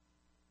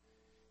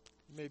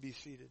You may be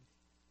seated.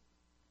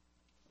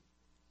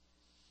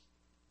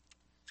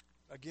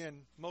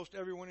 Again, most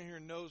everyone in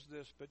here knows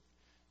this,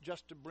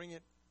 just to bring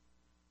it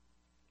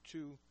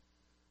to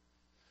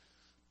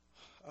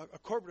a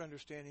corporate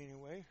understanding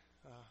anyway,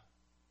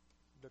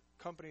 the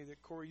company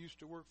that Corey used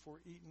to work for,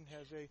 Eaton,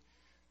 has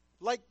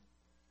like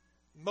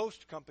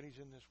most companies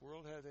in this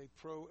world, have a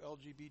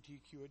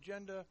pro-LGBTQ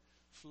agenda,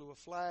 flew a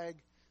flag.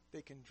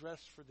 They can dress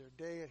for their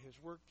day at his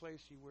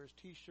workplace. He wears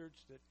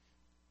T-shirts that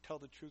tell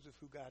the truth of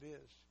who God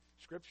is,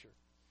 Scripture.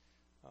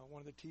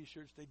 One of the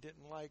T-shirts they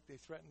didn't like, they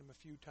threatened him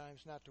a few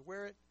times not to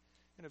wear it,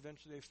 and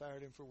eventually they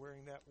fired him for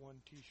wearing that one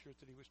T-shirt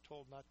that he was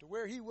told not to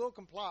wear. He will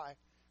comply,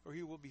 or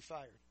he will be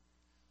fired.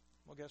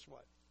 Well, guess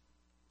what?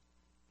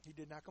 He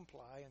did not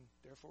comply, and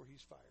therefore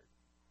he's fired.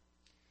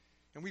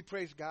 And we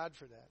praise God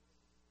for that.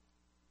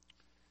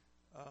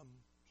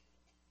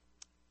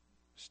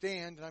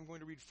 Stand, and I'm going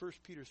to read 1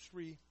 Peter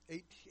 3,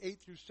 8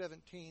 through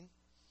 17.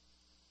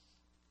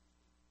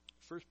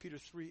 1 Peter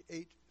 3,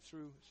 8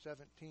 through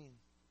 17.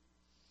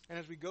 And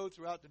as we go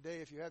throughout the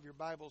day, if you have your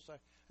Bibles, I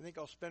think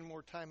I'll spend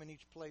more time in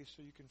each place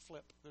so you can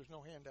flip. There's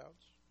no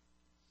handouts.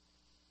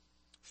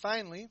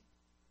 Finally,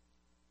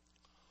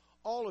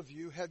 all of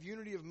you have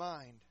unity of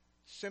mind,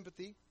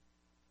 sympathy,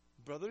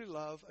 brotherly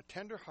love, a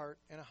tender heart,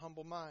 and a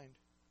humble mind.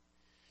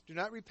 Do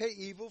not repay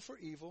evil for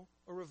evil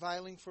or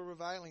reviling for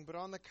reviling, but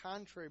on the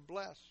contrary,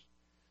 bless.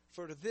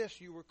 For to this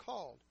you were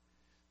called,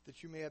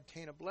 that you may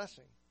obtain a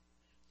blessing.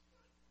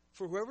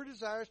 For whoever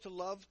desires to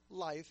love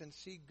life and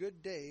see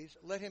good days,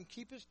 let him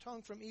keep his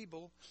tongue from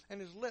evil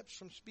and his lips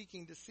from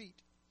speaking deceit.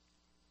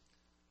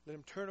 Let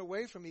him turn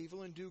away from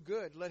evil and do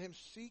good. Let him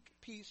seek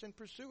peace and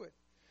pursue it.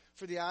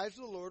 For the eyes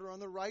of the Lord are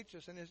on the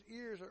righteous, and his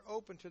ears are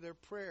open to their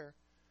prayer.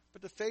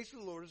 But the face of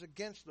the Lord is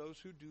against those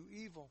who do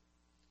evil.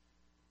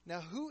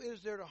 Now who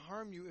is there to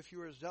harm you if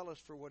you are zealous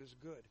for what is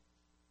good?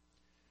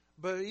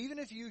 But even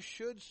if you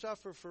should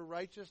suffer for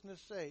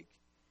righteousness' sake,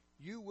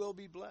 you will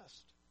be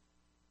blessed.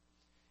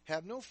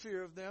 Have no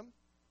fear of them,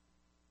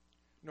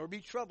 nor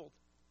be troubled.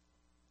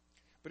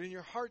 But in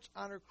your hearts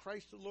honor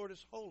Christ the Lord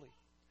as holy,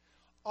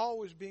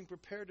 always being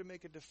prepared to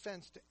make a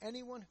defense to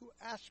anyone who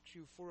asks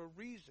you for a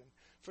reason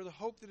for the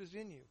hope that is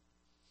in you.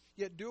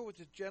 Yet do it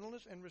with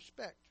gentleness and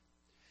respect,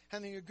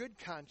 having a good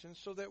conscience,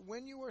 so that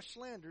when you are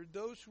slandered,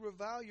 those who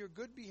revile your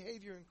good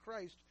behavior in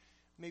Christ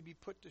may be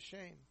put to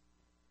shame.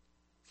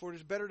 For it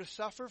is better to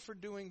suffer for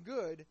doing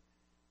good,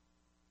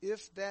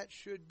 if that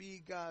should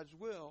be God's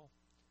will,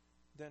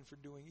 than for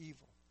doing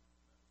evil.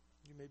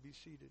 You may be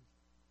seated.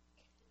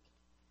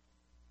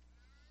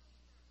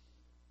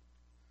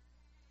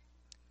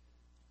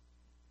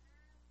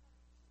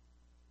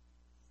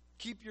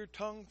 Keep your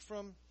tongue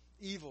from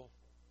evil.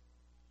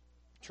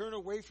 Turn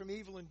away from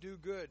evil and do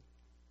good.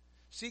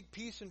 Seek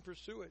peace and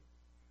pursue it.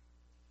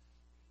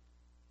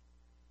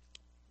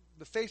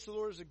 The face of the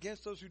Lord is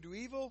against those who do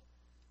evil.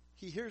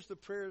 He hears the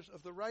prayers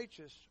of the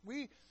righteous.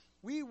 We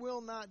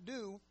will not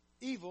do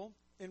evil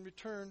in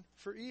return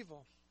for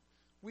evil.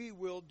 We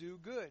will do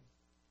good.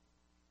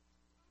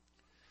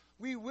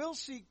 We will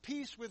seek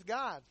peace with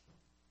God.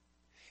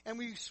 And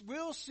we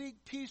will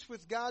seek peace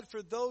with God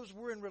for those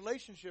we're in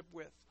relationship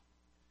with.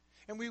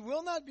 And we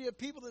will not be a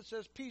people that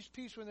says peace,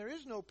 peace when there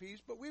is no peace,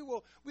 but we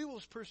will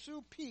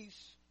pursue peace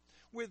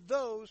with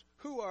those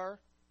who are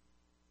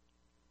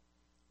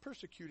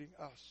persecuting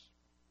us.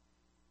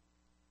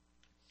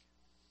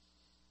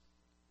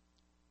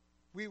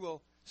 We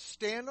will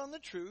stand on the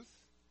truth,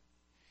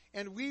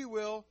 and we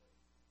will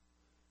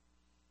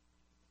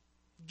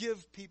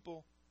give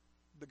people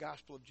the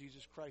gospel of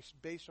Jesus Christ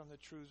based on the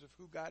truths of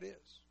who God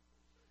is.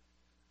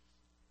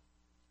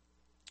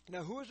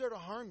 Now, who is there to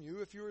harm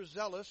you if you are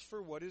zealous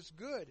for what is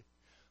good?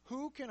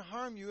 Who can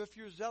harm you if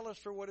you're zealous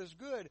for what is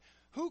good?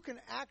 Who can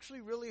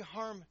actually really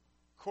harm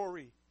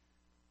Corey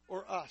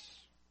or us?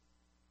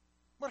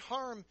 What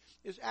harm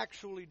is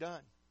actually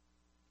done?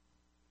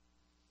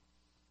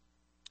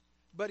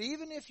 But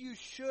even if you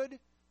should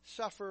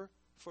suffer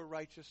for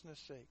righteousness'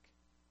 sake,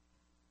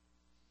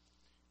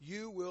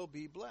 you will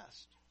be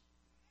blessed.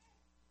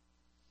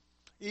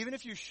 Even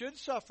if you should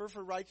suffer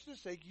for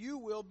righteousness' sake, you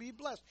will be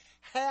blessed.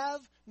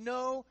 Have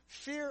no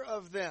fear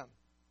of them.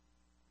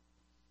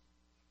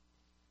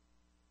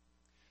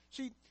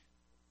 See,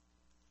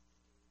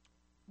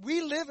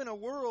 we live in a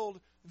world,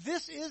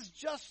 this is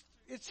just,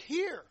 it's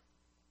here.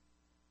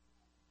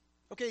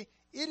 Okay,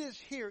 it is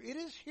here. It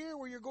is here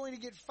where you're going to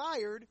get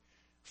fired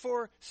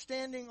for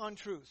standing on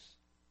truth.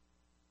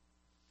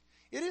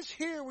 It is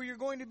here where you're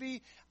going to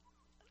be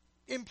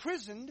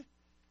imprisoned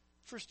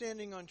for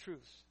standing on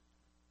truth.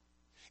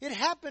 It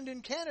happened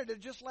in Canada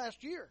just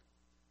last year.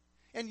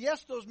 And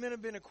yes, those men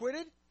have been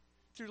acquitted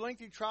through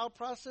lengthy trials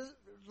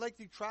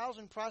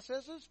and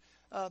processes.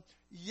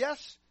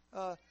 Yes,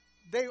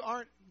 they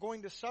aren't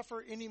going to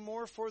suffer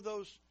anymore for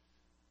those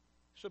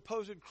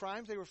supposed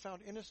crimes they were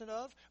found innocent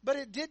of. But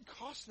it did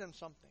cost them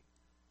something.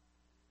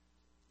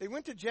 They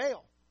went to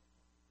jail.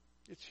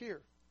 It's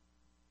here.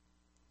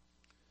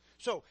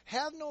 So,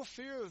 have no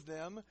fear of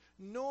them,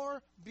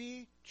 nor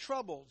be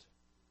troubled.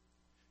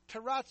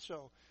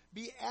 Tarazzo.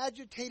 Be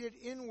agitated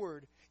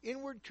inward.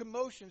 Inward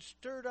commotion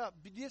stirred up.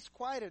 Be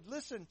disquieted.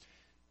 Listen,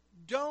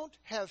 don't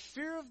have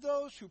fear of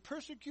those who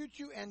persecute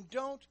you, and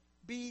don't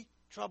be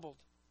troubled.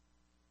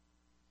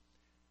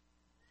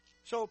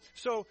 So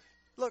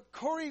look,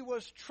 Corey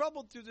was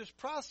troubled through this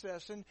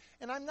process, and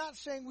I'm not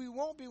saying we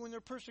won't be when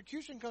their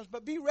persecution comes,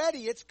 but be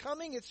ready. It's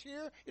coming, it's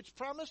here, it's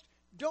promised.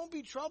 Don't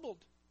be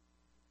troubled.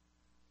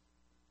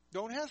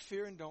 Don't have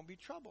fear and don't be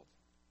troubled.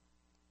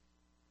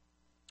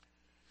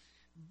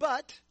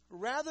 But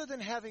rather than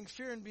having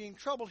fear and being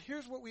troubled,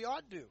 here's what we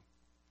ought to do.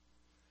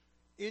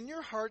 In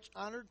your hearts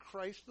honor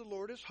Christ the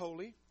Lord as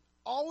holy,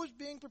 always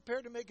being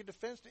prepared to make a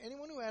defense to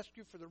anyone who asks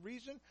you for the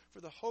reason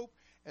for the hope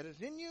that is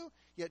in you,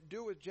 yet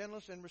do it with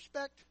gentleness and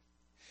respect,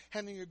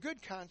 having a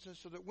good conscience,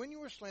 so that when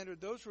you are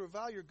slandered, those who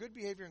revile your good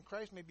behavior in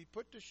Christ may be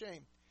put to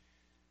shame.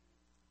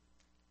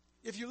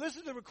 If you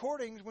listen to the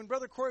recordings, when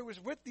Brother Corey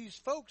was with these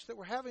folks that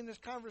were having these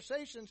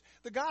conversations,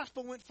 the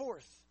gospel went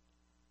forth.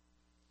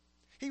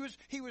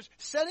 He was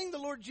setting the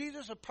Lord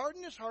Jesus apart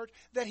in his heart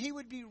that he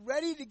would be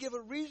ready to give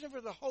a reason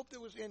for the hope that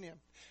was in him.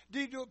 Did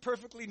he do it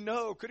perfectly?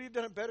 No. Could he have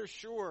done it better?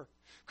 Sure.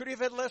 Could he have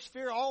had less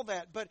fear? All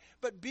that. But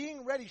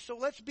being ready. So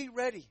let's be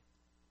ready.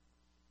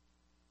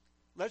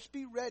 Let's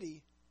be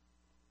ready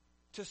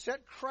to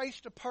set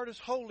Christ apart as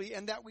holy,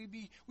 and that we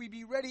be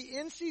ready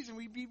in season.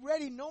 We be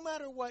ready no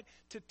matter what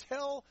to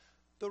tell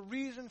the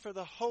reason for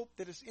the hope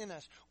that is in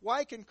us.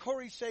 Why can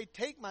Corey say,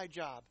 take my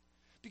job?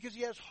 Because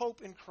he has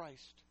hope in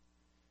Christ.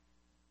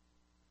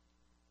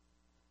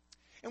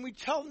 And we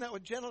tell them that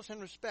with gentleness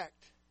and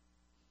respect.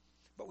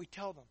 But we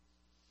tell them,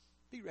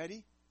 be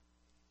ready.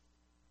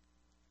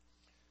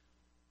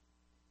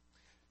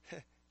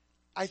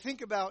 I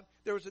think about,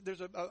 there's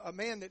a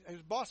man that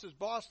his boss's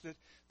boss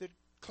that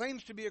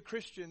claims to be a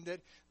Christian,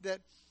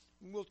 that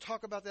we'll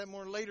talk about that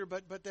more later,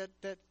 but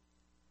that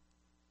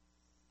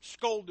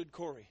scolded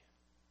Corey.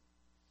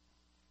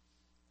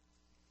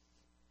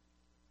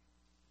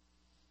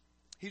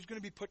 He's going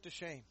to be put to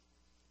shame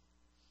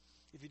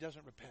if he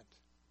doesn't repent.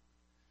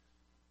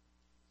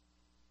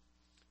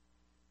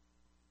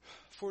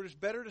 For it is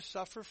better to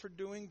suffer for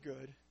doing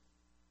good,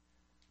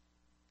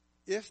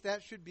 if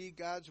that should be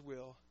God's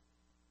will,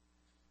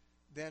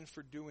 than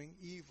for doing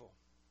evil.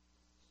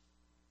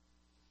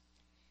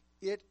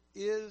 It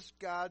is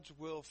God's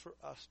will for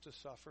us to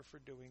suffer for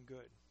doing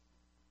good.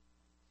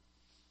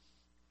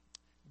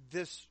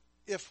 This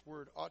if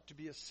word ought to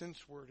be a since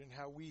word in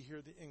how we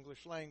hear the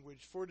English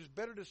language. For it is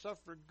better to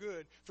suffer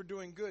good for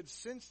doing good,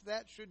 since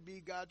that should be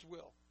God's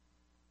will,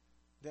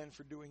 than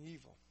for doing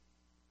evil.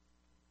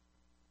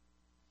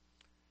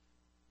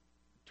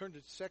 Turn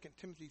to 2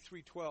 Timothy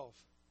 3:12.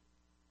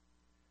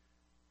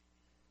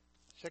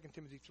 2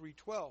 Timothy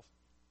 3:12.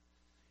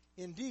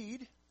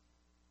 Indeed,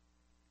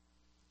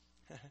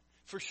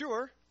 for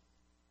sure,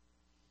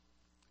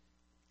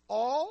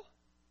 all,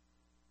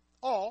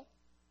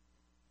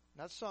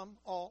 not some,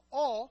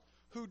 all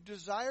who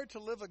desire to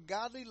live a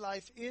godly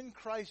life in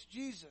Christ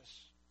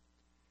Jesus,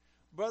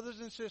 brothers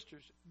and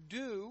sisters,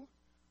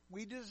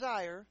 we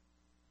desire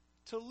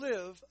to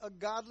live a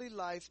godly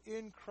life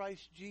in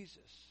Christ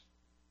Jesus.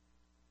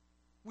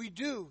 We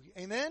do.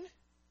 Amen?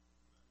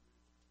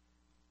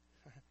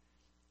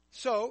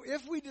 So,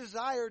 if we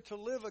desire to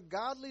live a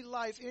godly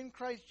life in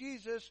Christ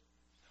Jesus,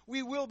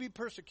 we will be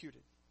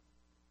persecuted.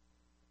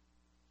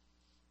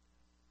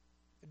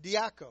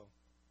 Diaco.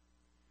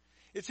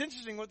 It's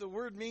interesting what the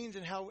word means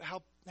and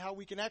how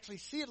we can actually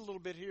see it a little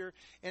bit here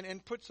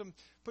and put some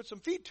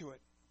feet to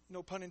it.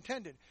 No pun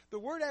intended. The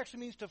word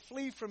actually means to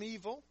flee from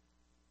evil,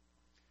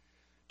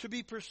 to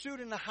be pursued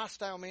in a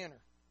hostile manner.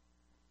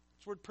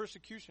 It's the word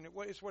persecution.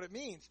 It's what it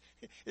means.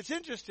 It's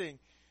interesting.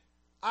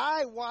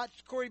 I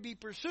watched Corey be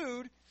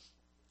pursued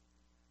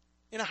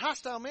in a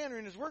hostile manner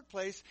in his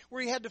workplace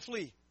where he had to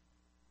flee.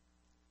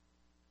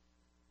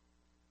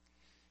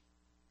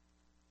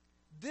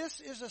 This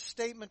is a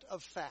statement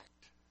of fact.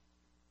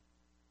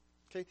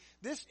 Okay?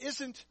 This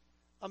isn't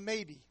a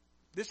maybe.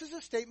 This is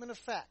a statement of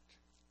fact.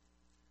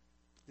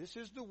 This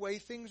is the way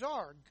things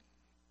are.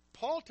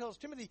 Paul tells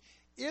Timothy,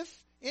 if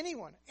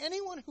anyone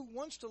who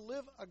wants to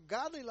live a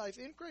godly life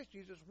in Christ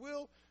Jesus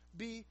will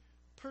be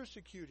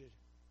persecuted.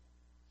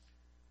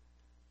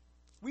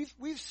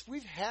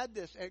 We've had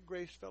this at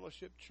Grace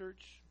Fellowship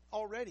Church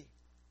already.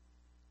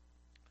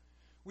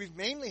 We've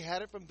mainly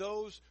had it from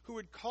those who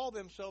would call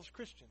themselves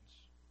Christians.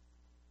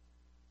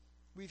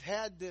 We've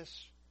had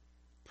this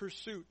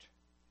pursuit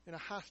in a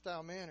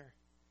hostile manner.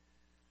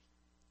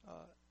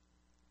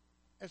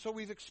 And so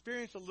we've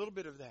experienced a little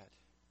bit of that.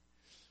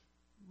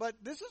 But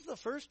this is the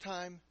first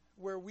time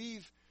where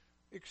we've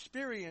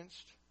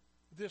experienced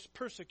this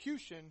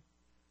persecution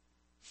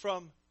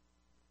from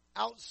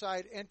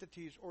outside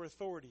entities or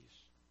authorities.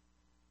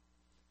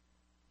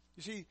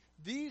 You see,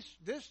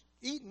 this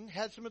Eaton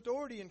had some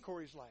authority in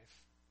Corey's life.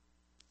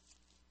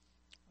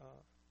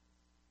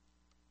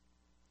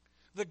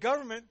 The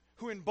government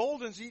who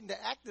emboldens Eaton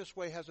to act this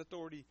way has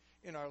authority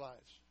in our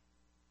lives.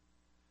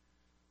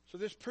 So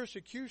this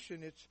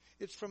persecution,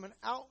 it's from an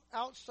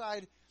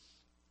outside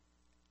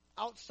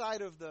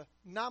outside of the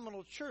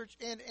nominal church,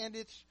 and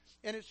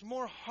it's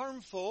more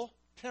harmful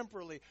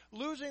temporally.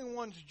 Losing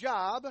one's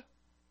job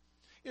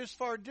is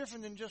far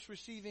different than just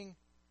receiving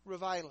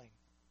reviling.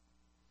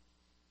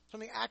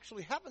 Something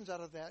actually happens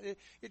out of that.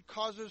 It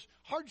causes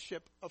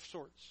hardship of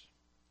sorts.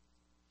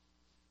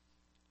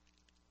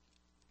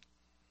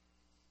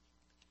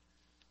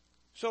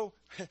 So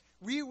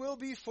we will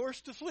be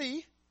forced to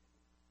flee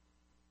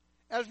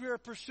as we are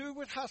pursued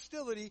with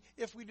hostility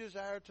if we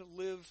desire to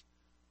live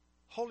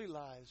holy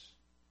lives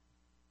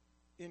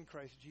in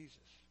Christ Jesus.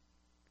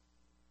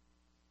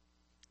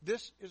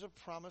 This is a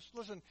promise.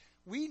 Listen,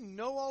 we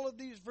know all of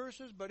these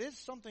verses, but it's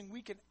something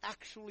we can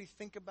actually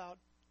think about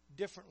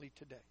differently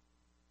today.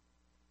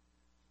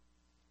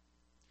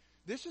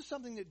 This is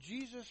something that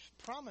Jesus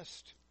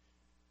promised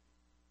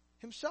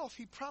himself.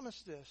 He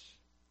promised this.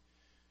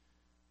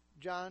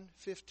 John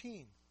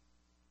 15,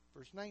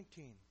 verse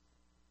 19.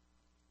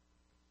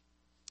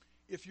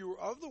 If you were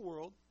of the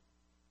world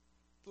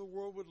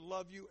would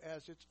love you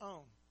as its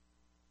own.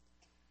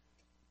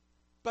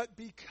 But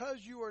because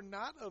you are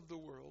not of the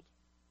world,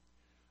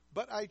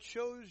 but I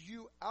chose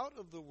you out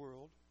of the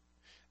world,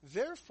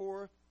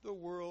 therefore the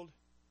world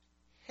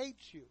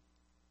hates you.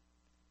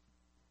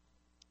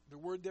 The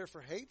word there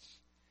for hates,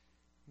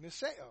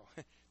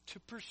 miseo, to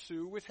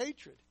pursue with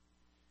hatred,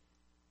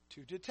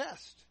 to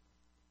detest.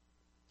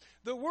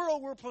 The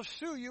world will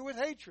pursue you with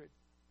hatred.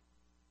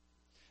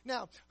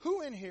 Now,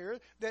 who in here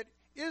that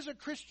is a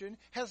Christian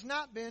has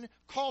not been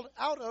called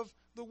out of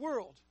the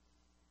world?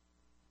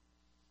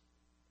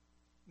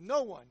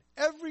 No one.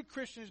 Every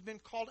Christian has been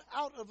called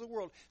out of the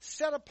world,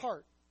 set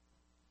apart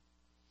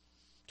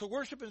to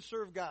worship and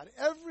serve God.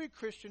 Every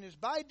Christian is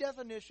by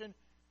definition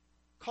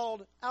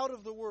called out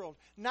of the world.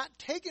 Not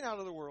taken out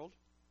of the world,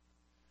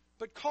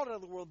 but called out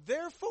of the world.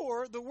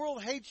 Therefore, the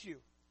world hates you.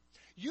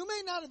 You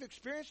may not have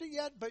experienced it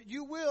yet, but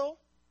you will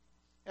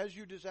as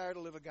you desire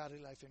to live a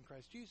godly life in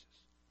Christ Jesus.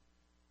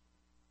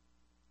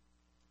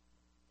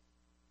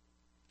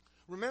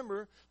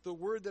 Remember the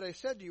word that I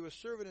said to you, a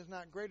servant is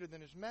not greater than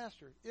his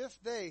master. If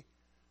they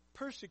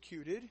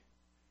persecuted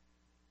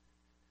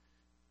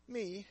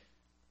me,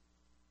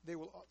 they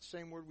will,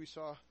 same word we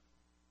saw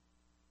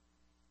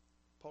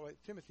Paul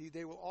write to Timothy,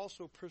 they will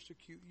also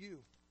persecute you.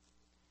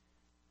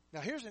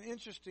 Now here's an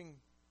interesting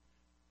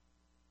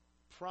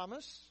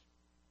promise,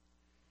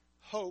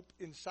 hope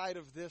inside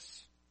of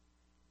this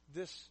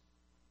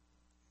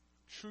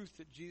truth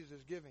that Jesus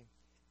is giving.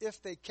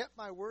 If they kept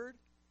my word,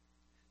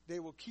 they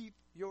will keep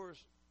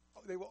yours.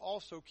 They will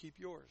also keep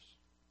yours.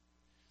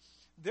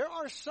 There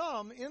are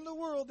some in the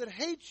world that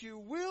hate you,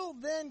 will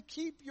then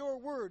keep your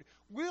word,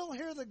 will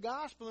hear the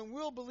gospel, and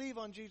will believe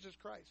on Jesus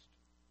Christ.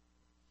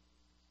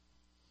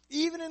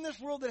 Even in this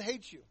world that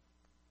hates you.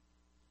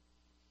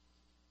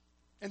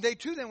 And they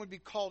too then would be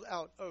called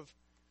out of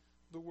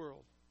the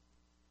world.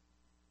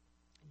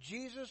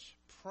 Jesus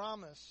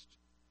promised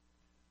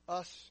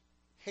us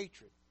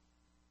hatred.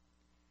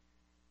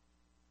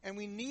 And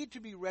we need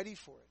to be ready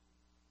for it.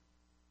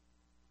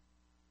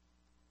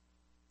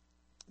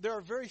 There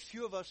are very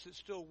few of us that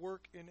still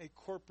work in a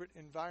corporate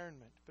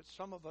environment, but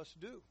some of us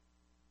do.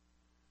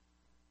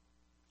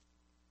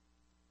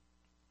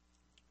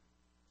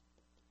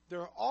 There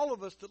are all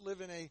of us that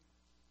live in a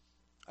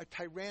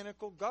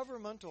tyrannical,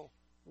 governmental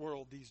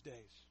world these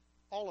days.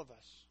 All of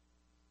us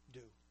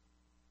do.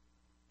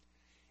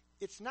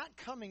 It's not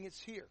coming, it's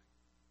here.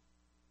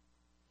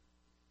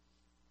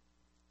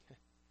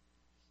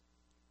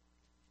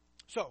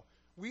 So,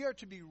 we are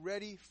to be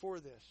ready for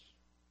this.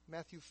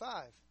 Matthew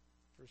 5,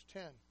 verse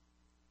 10.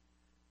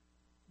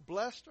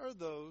 Blessed are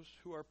those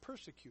who are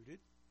persecuted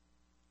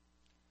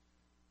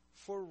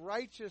for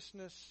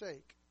righteousness'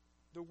 sake.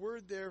 The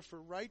word there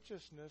for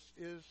righteousness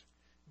is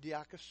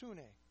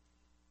diakasune.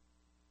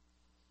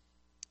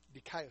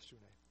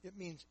 Dikaiasune. It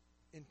means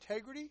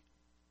integrity,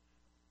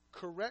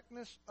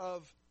 correctness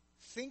of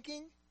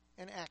thinking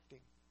and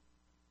acting.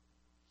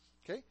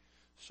 Okay?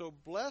 So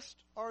blessed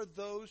are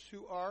those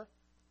who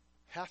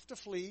have to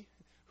flee,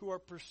 who are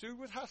pursued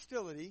with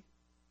hostility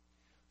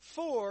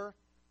for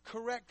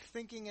correct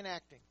thinking and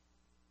acting.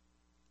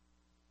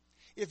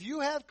 If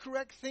you have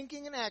correct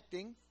thinking and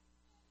acting,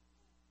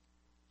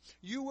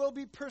 you will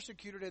be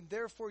persecuted and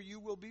therefore you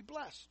will be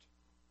blessed.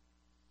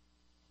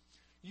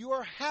 You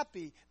are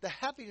happy. The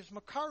happiness,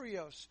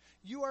 makarios.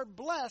 You are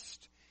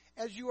blessed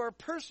as you are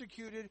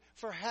persecuted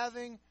for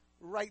having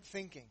right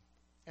thinking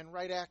and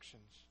right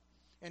actions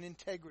and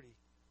integrity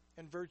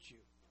and virtue.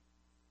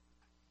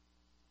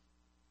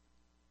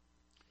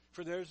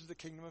 For theirs is the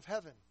kingdom of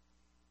heaven.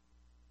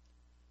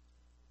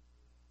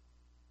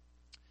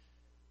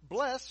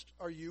 Blessed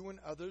are you when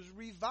others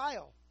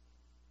revile.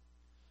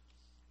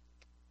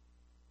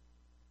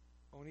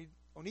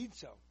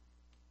 Onidzo.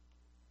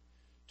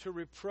 To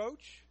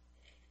reproach,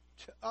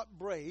 to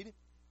upbraid,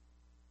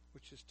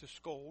 which is to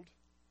scold,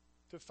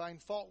 to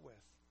find fault with.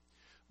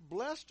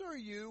 Blessed are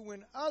you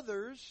when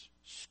others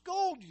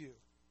scold you,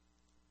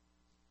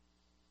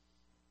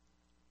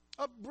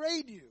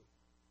 upbraid you,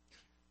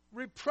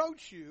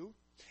 reproach you,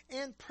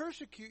 and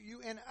persecute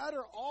you and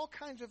utter all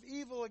kinds of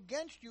evil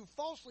against you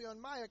falsely on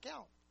my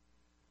account.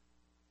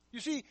 You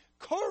see,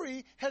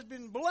 Corey has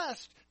been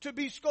blessed to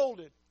be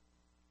scolded.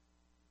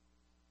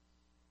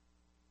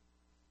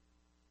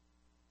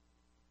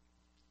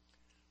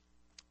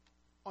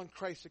 On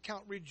Christ's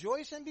account.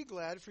 Rejoice and be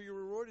glad, for your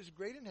reward is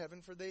great in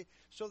heaven, for they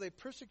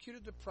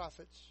persecuted the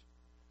prophets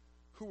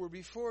who were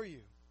before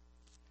you.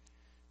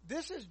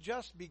 This is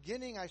just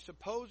beginning, I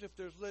suppose, if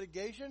there's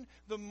litigation.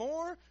 The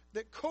more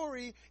that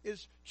Corey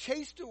is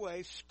chased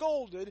away,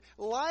 scolded,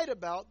 lied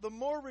about, the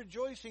more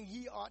rejoicing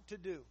he ought to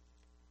do.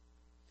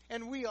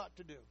 And we ought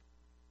to do.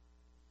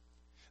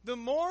 The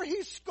more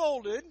he's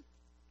scolded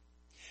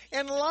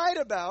and lied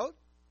about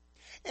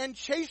and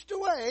chased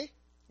away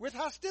with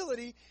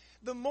hostility,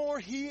 the more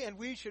he and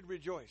we should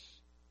rejoice.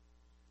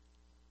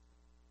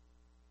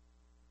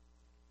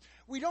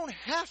 We don't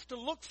have to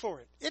look for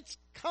it. It's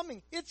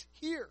coming. It's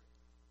here.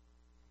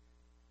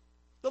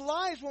 The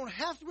lies won't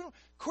have to,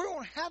 Corey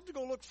won't have to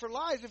go look for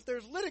lies. If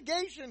there's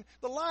litigation,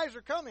 the lies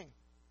are coming.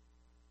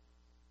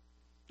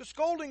 The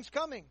scolding's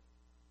coming.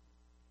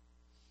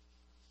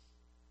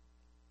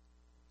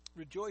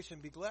 Rejoice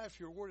and be glad,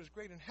 for your reward is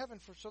great in heaven,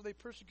 for so they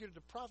persecuted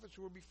the prophets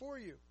who were before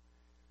you.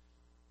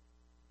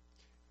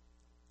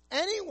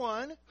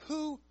 Anyone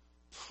who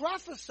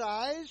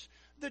prophesies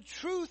the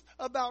truth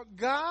about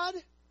God,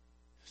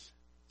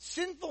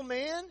 sinful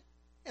man,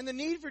 and the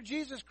need for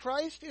Jesus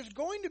Christ is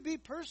going to be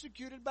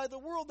persecuted by the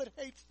world that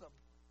hates them.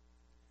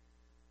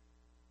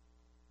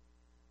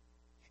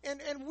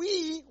 And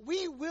we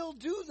will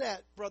do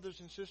that,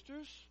 brothers and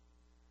sisters.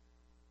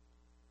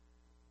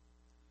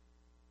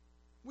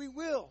 We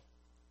will.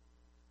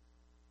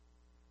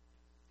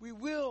 We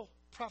will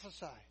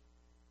prophesy.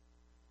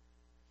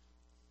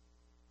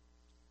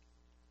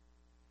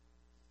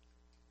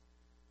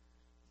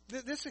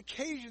 This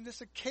occasion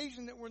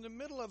that we're in the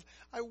middle of,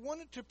 I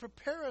wanted to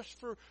prepare us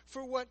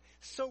for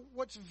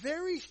what's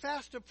very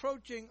fast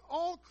approaching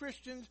all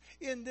Christians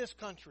in this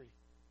country.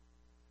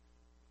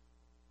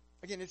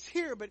 Again, it's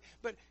here, but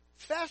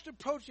fast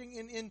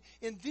approaching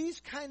in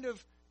these kind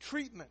of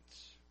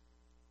treatments.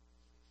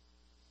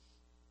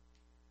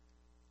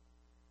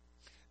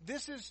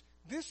 This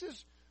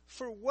is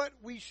for what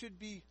we should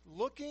be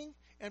looking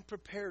and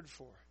prepared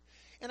for.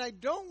 And I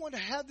don't want to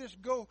have this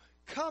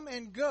come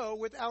and go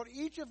without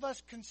each of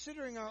us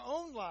considering our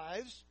own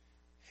lives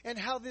and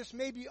how this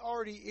maybe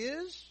already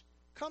is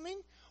coming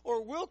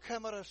or will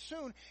come at us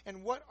soon,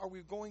 and what are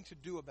we going to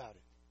do about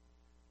it?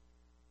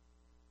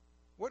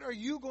 What are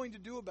you going to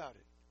do about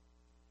it?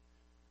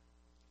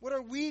 What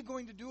are we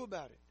going to do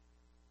about it?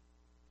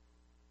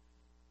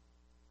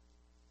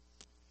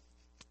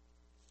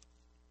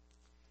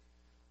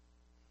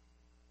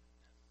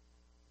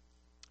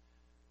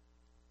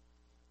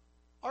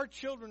 Our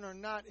children are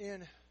not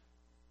in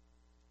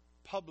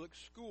public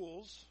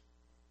schools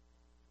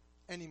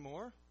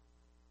anymore.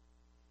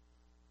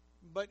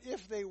 But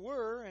if they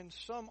were, and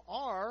some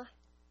are,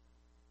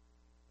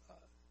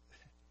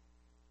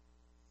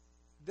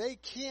 they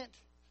can't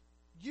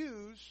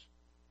use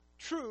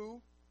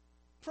true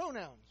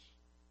pronouns.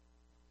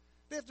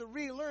 They have to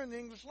relearn the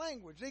English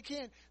language. They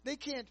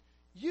can't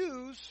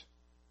use,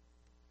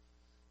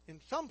 in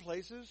some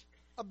places,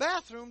 a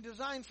bathroom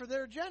designed for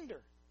their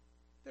gender,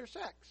 their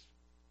sex.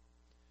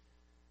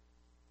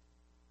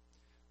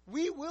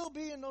 We will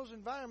be in those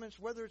environments,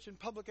 whether it's in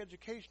public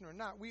education or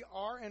not. We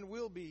are and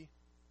will be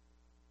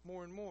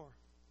more and more.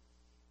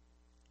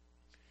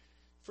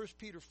 1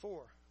 Peter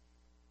 4.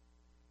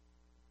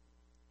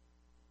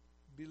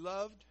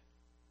 Beloved,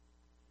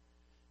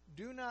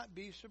 do not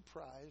be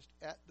surprised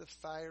at the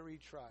fiery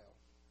trial.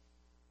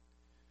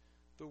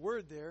 The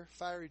word there,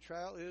 fiery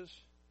trial, is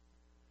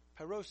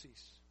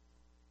pyrosis.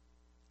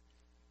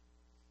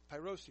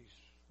 Pyrosis,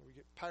 where we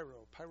get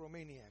pyro,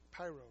 pyromaniac,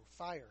 pyro,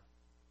 fire.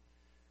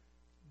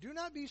 Do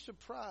not be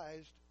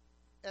surprised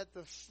at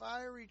the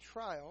fiery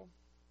trial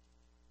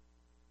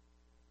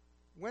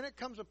when it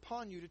comes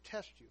upon you to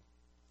test you,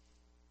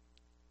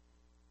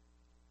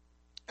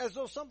 as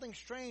though something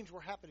strange were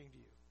happening to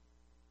you.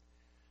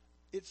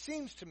 It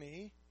seems to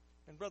me,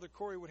 and Brother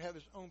Corey would have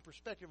his own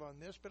perspective on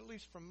this, but at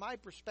least from my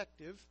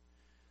perspective,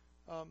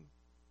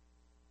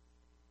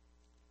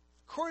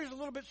 Corey's a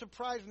little bit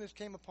surprised when this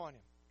came upon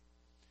him.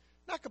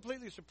 Not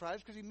completely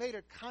surprised, because he made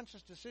a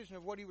conscious decision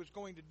of what he was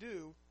going to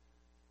do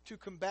to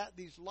combat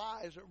these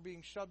lies that were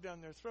being shoved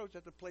down their throats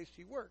at the place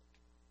he worked.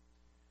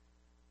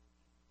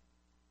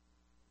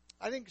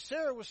 I think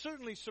Sarah was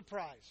certainly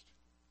surprised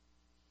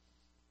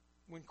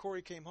when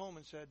Corey came home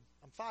and said,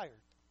 "I'm fired."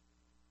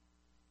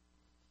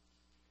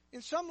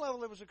 In some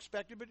level it was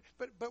expected,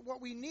 but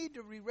what we need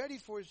to be ready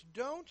for is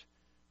don't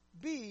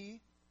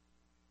be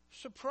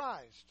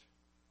surprised,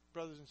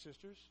 brothers and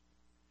sisters,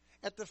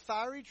 at the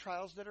fiery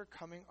trials that are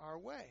coming our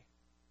way.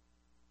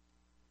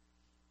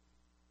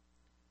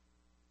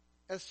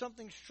 As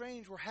something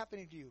strange were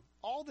happening to you.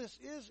 All this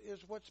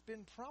is what's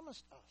been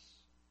promised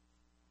us.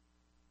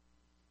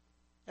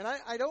 And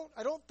I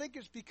don't think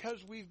it's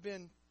because we've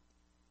been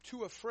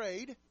too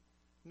afraid,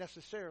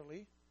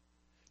 necessarily,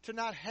 to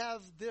not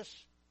have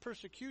this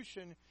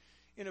persecution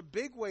in a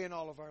big way in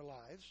all of our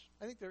lives.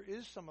 I think there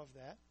is some of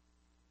that.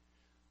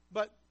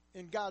 But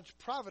in God's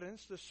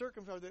providence, the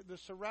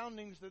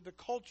surroundings, the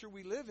culture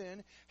we live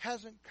in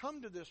hasn't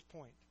come to this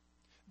point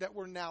that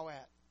we're now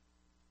at.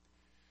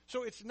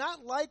 So it's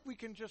not like we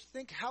can just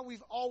think how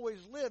we've always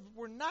lived.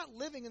 We're not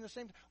living in the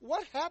same.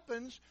 What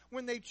happens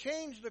when they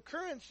change the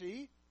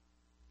currency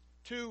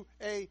to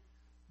a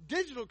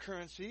digital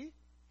currency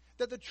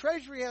that the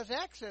Treasury has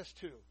access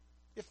to,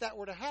 if that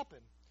were to happen,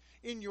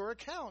 in your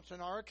accounts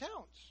and our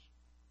accounts?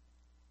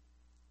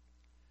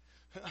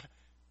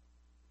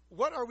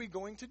 What are we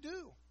going to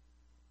do?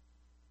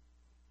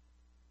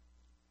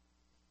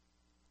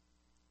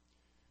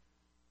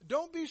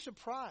 Don't be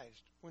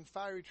surprised when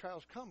fiery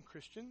trials come,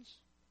 Christians.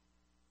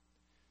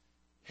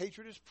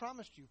 Hatred is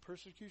promised you.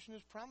 Persecution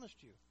is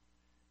promised you.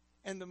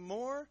 And the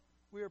more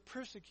we are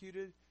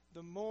persecuted,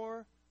 the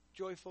more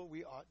joyful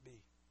we ought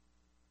be.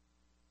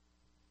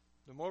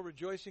 The more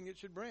rejoicing it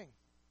should bring.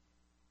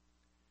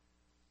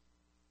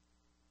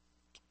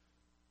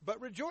 But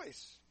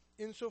rejoice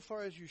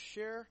insofar as you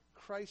share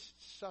Christ's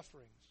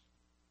sufferings,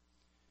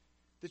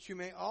 that you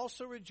may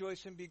also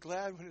rejoice and be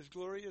glad when his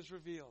glory is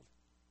revealed.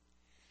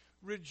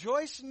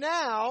 Rejoice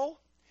now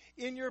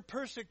in your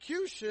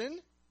persecution,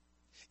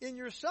 in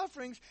your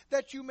sufferings,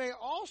 that you may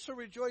also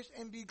rejoice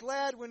and be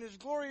glad when his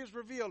glory is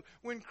revealed.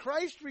 When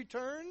Christ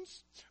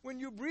returns, when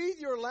you breathe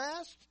your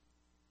last,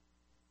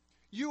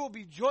 you will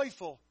be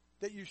joyful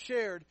that you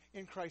shared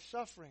in Christ's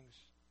sufferings.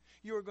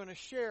 You are going to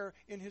share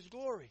in his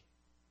glory,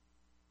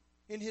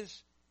 in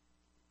his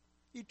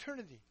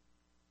eternity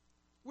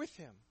with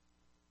him.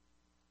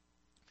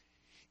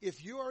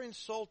 If you are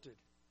insulted,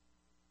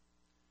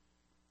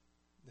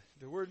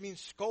 the word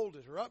means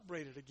scolded or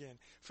upbraided again,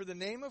 for the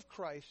name of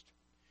Christ,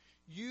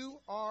 you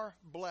are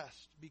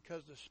blessed,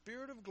 because the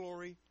Spirit of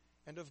glory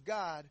and of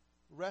God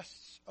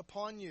rests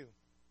upon you.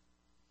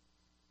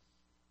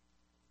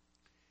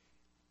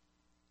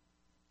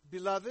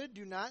 Beloved,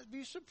 do not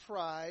be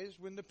surprised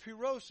when the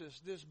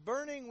pyrosis, this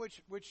burning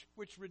which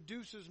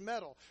reduces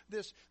metal,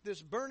 this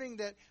burning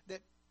that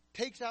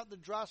takes out the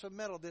dross of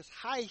metal, this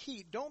high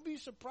heat. Don't be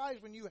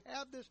surprised when you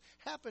have this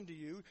happen to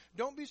you.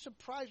 Don't be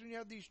surprised when you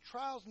have these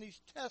trials and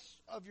these tests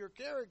of your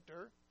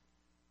character.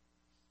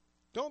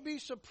 Don't be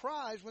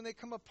surprised when they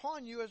come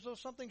upon you as though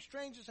something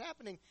strange is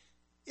happening.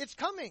 It's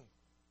coming.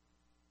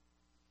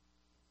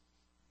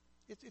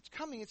 It's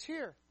coming. It's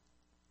here.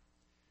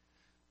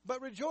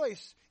 But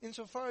rejoice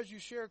insofar as you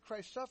share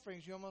Christ's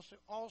sufferings. You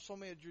also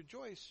may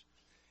rejoice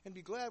and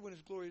be glad when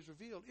his glory is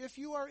revealed. If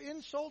you are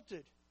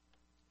insulted,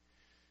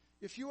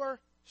 if you are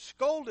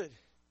scolded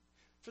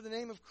for the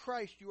name of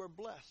Christ, you are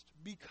blessed,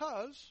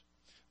 because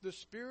the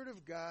Spirit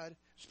of God,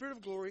 Spirit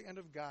of glory and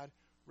of God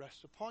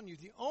rests upon you.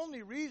 The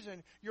only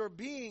reason you're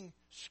being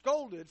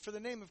scolded for the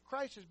name of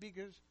Christ is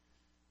because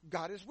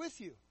God is with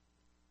you.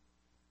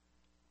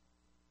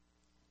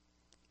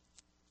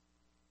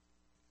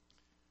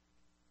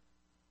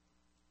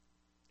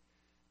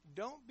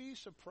 Don't be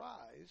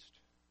surprised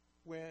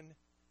when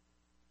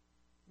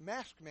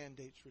mask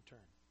mandates return.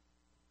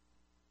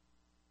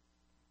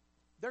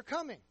 They're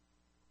coming.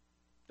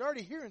 They're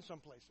already here in some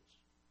places.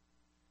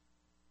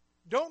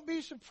 Don't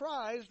be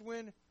surprised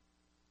when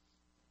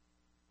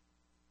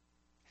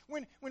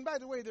by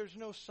the way, there's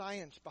no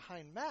science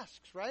behind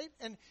masks, right?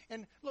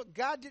 And look,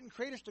 God didn't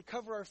create us to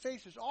cover our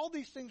faces. All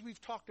these things we've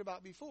talked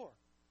about before.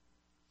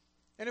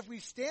 And if we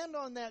stand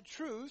on that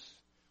truth,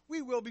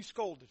 we will be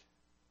scolded.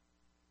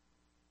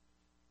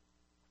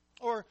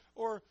 Or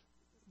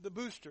the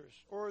boosters,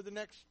 or the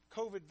next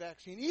COVID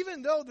vaccine,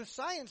 even though the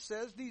science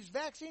says these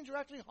vaccines are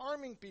actually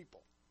harming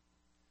people.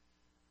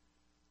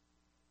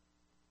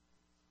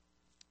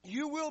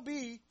 You will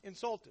be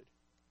insulted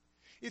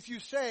if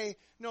you say,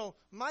 no,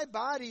 my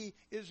body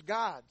is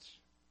God's.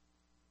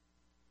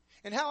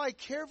 And how I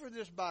care for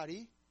this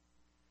body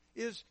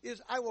is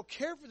I will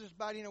care for this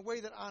body in a way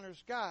that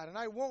honors God. And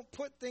I won't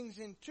put things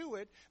into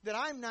it that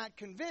I'm not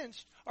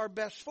convinced are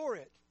best for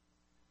it.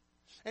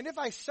 And if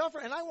I suffer,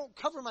 and I won't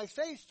cover my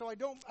face so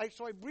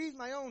I breathe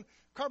my own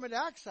carbon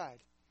dioxide.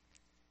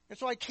 And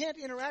so I can't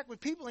interact with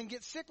people and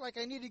get sick like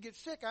I need to get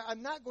sick.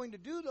 I'm not going to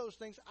do those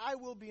things. I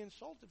will be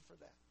insulted for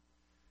that.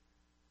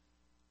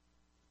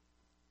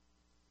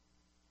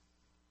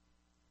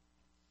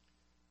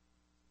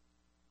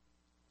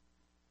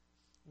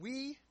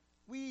 We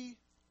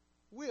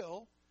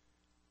will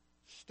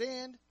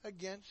stand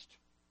against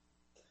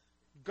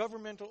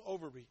governmental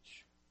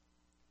overreach.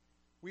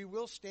 We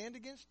will stand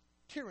against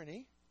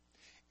tyranny,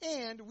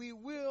 and we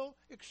will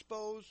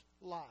expose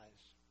lies.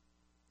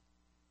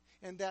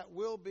 And that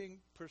will bring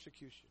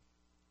persecution.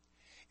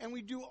 And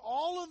we do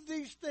all of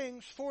these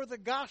things for the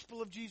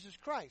gospel of Jesus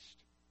Christ.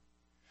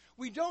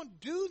 We don't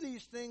do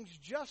these things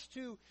just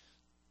to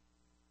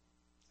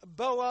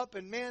bow up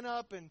and man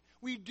up, and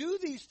we do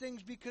these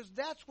things because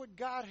that's what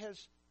God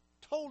has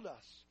told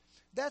us.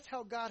 That's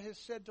how God has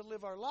said to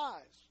live our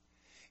lives.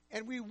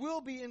 And we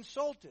will be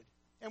insulted,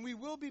 and we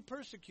will be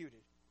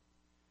persecuted.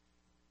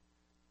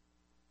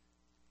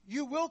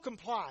 You will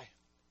comply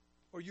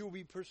or you will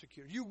be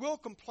persecuted. You will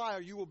comply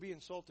or you will be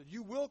insulted.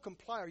 You will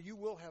comply or you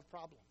will have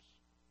problems.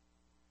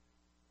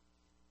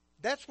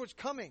 That's what's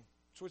coming.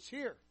 That's what's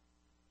here.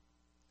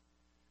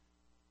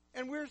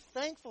 And we're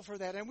thankful for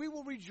that, and we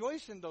will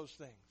rejoice in those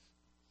things.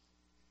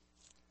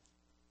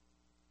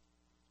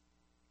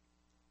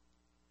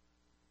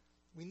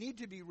 We need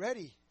to be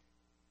ready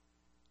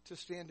to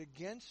stand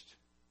against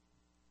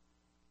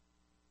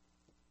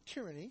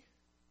tyranny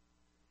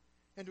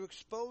and to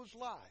expose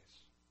lies.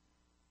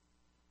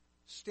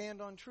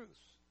 Stand on truth.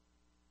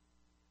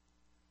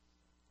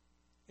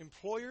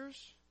 Employers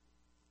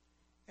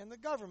and the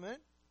government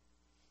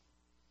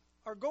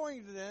are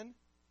going to then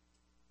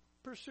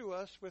pursue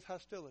us with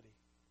hostility.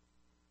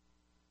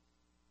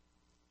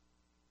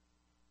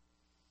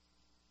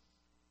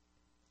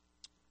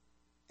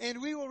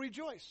 And we will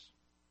rejoice.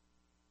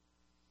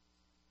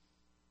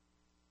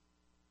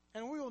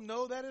 And we will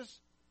know that is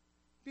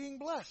being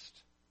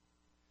blessed.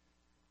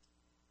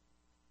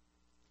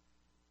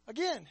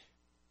 Again,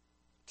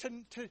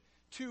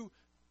 to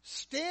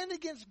stand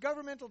against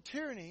governmental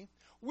tyranny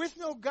with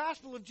no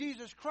gospel of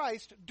Jesus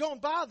Christ,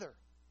 don't bother.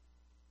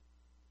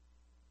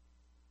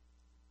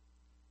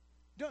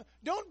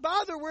 Don't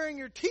bother wearing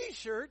your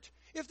t-shirt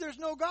if there's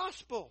no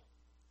gospel.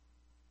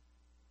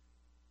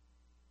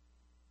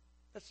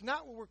 That's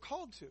not what we're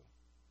called to.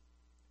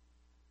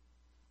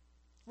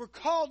 We're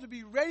called to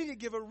be ready to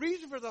give a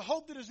reason for the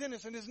hope that is in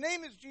us, and His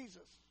name is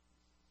Jesus.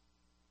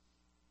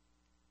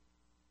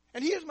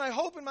 And He is my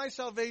hope and my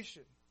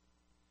salvation.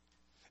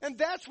 And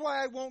that's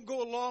why I won't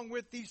go along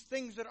with these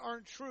things that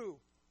aren't true.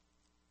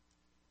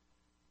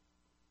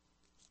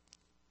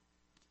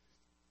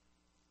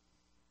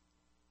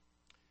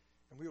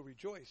 And we will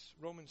rejoice.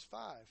 Romans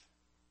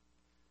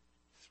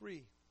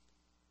 5:3.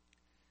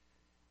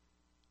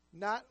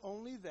 Not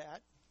only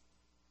that,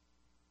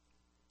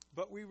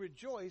 but we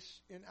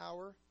rejoice in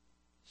our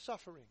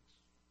sufferings.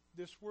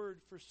 This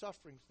word for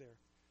sufferings there,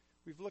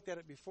 we've looked at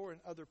it before in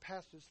other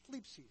passages.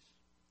 Thlipsis.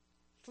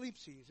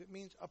 Thlipsis. It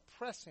means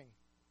oppressing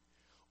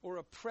or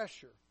a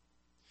pressure.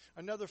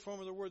 Another form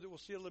of the word that we'll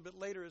see a little bit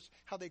later is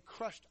how they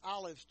crushed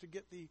olives to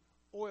get the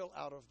oil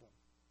out of them.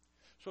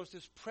 So it's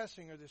this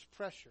pressing or this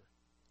pressure.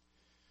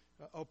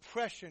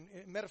 Oppression,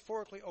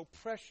 metaphorically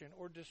oppression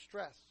or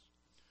distress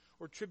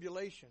or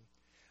tribulation.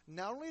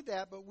 Not only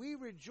that, but we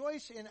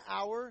rejoice in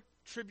our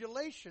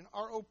tribulation,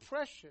 our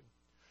oppression.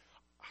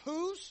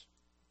 Whose?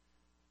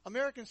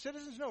 American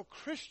citizens? No,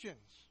 Christians.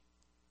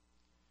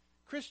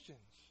 Christians.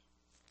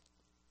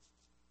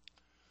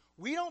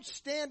 We don't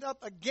stand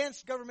up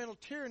against governmental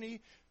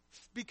tyranny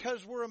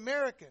because we're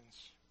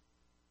Americans.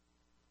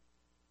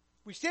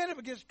 We stand up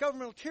against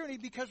governmental tyranny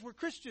because we're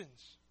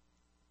Christians.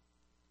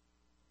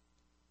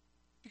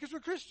 Because we're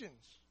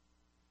Christians.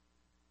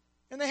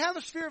 And they have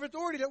a sphere of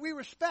authority that we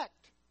respect.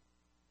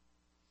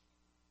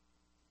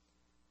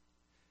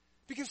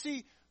 Because,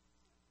 see,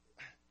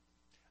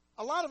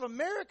 a lot of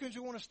Americans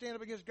who want to stand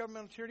up against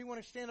governmental tyranny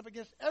want to stand up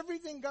against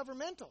everything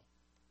governmental.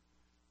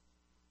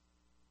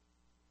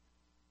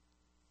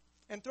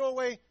 And throw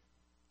away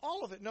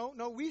all of it. No,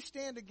 we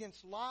stand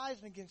against lies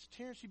and against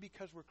tyranny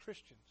because we're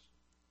Christians.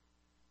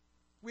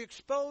 We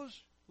expose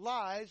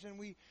lies and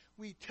we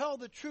tell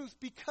the truth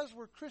because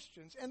we're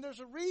Christians. And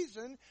there's a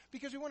reason,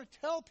 because we want to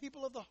tell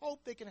people of the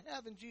hope they can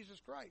have in Jesus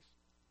Christ.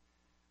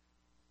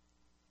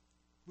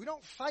 We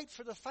don't fight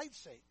for the fight's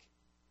sake.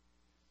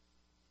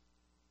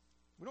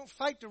 We don't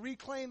fight to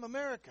reclaim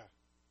America.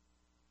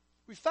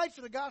 We fight for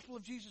the gospel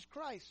of Jesus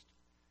Christ.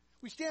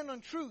 We stand on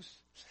truth.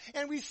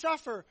 And we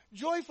suffer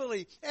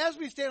joyfully as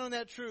we stand on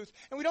that truth.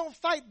 And we don't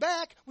fight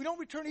back. We don't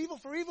return evil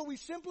for evil. We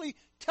simply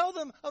tell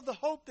them of the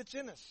hope that's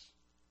in us.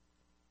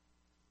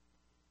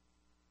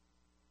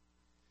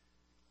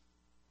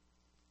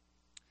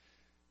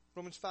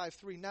 Romans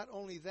 5:3, not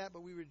only that,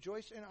 but we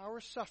rejoice in our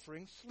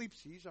sufferings,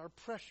 thlipsis, our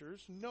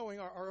pressures, knowing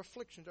our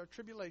afflictions, our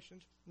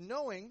tribulations,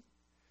 knowing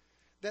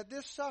that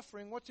this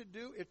suffering, what's it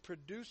do? It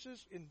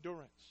produces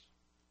endurance.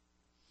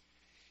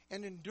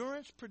 And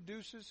endurance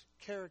produces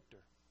character.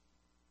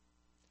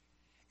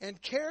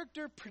 And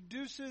character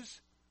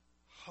produces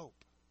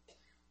hope.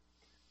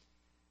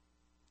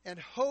 And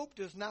hope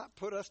does not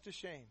put us to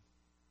shame.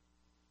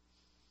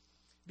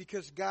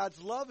 Because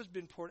God's love has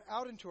been poured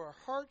out into our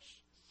hearts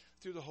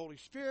through the Holy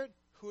Spirit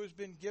who has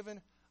been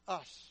given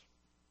us.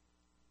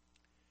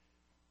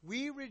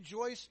 We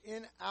rejoice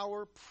in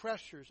our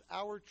pressures,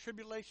 our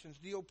tribulations,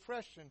 the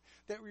oppression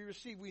that we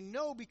receive. We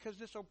know because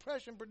this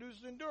oppression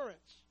produces endurance.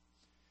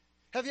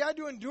 Have you had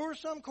to endure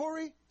some,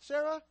 Corey,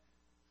 Sarah,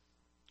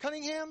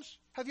 Cunninghams?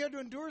 Have you had to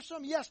endure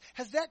some? Yes.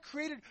 Has that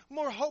created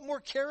more hope, more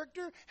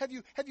character? Have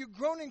you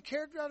grown in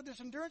character out of this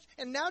endurance?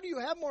 And now do you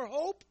have more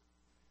hope?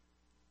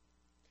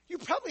 You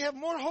probably have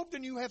more hope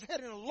than you have had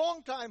in a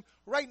long time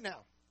right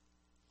now.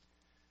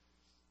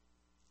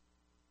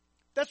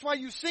 That's why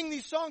you sing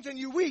these songs and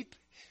you weep.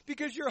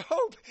 Because your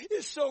hope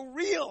is so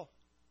real.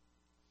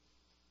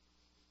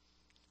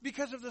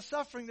 Because of the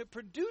suffering that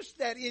produced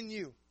that in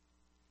you.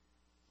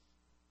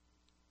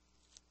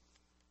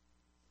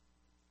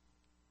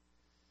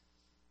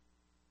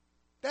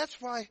 That's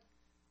why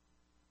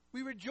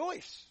We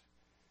rejoice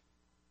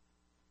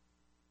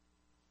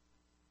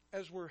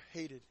as we're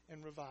hated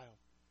and reviled.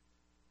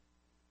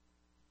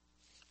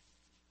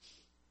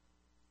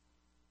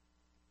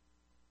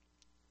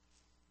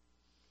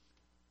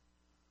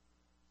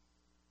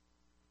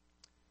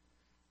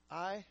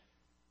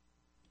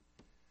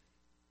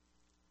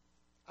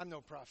 I'm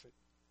no prophet.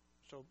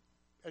 So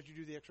as you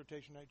do the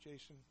exhortation night,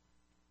 Jason,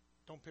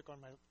 don't pick on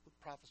my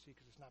prophecy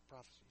because it's not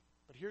prophecy.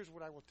 But here's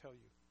what I will tell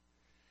you.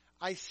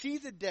 I see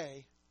the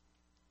day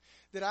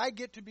that I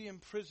get to be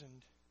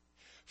imprisoned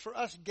for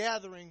us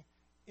gathering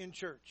in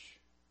church.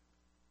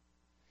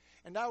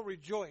 And I'll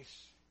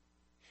rejoice,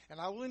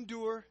 and I will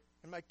endure,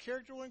 and my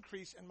character will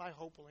increase, and my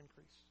hope will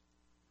increase.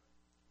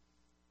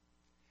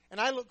 And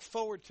I look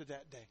forward to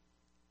that day,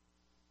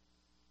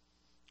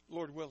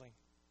 Lord willing.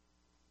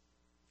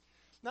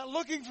 Not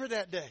looking for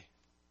that day,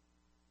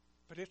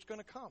 but it's going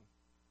to come.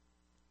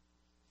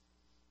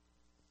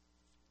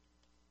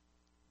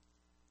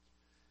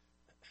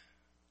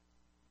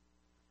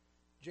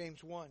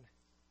 James 1,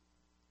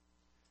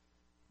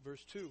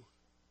 verse 2.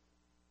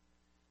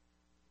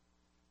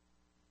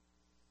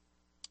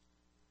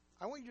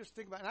 I want you to just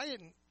think about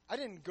it. I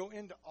didn't go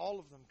into all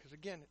of them because,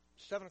 again, at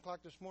 7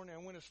 o'clock this morning,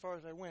 I went as far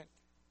as I went.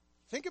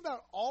 Think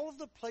about all of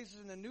the places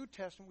in the New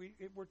Testament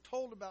we're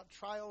told about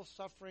trials,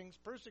 sufferings,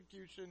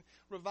 persecution,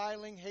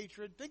 reviling,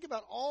 hatred. Think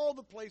about all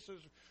the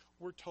places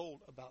we're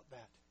told about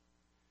that.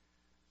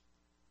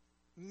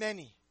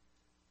 Many.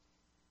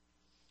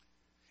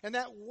 And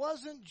that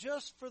wasn't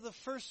just for the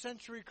first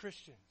century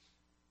Christians.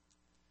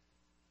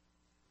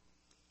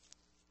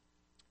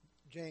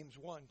 James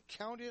 1,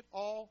 count it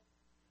all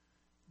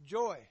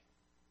joy,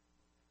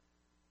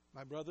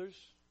 my brothers,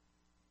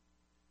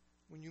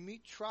 when you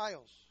meet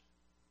trials.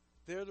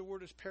 There the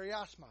word is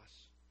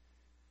periosmos,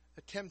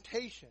 a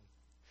temptation,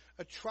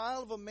 a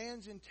trial of a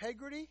man's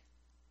integrity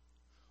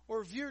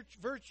or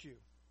virtue,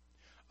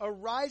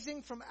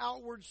 arising from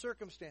outward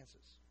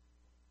circumstances.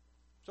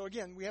 So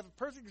again, we have a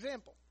perfect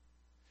example.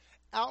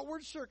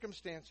 Outward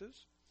circumstances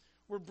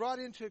were brought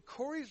into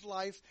Corey's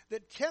life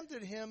that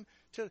tempted him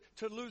to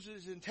lose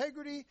his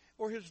integrity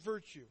or his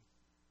virtue.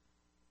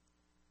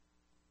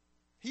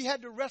 He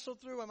had to wrestle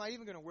through, am I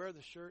even going to wear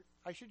the shirt?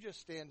 I should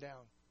just stand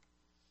down.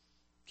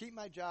 Keep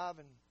my job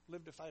and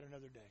live to fight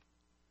another day.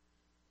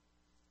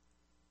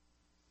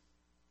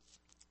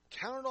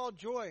 Count it all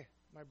joy,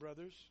 my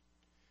brothers.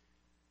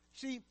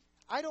 See,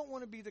 I don't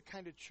want to be the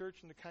kind of church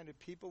and the kind of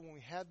people when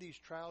we have these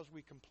trials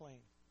we complain.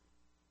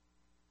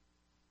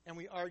 And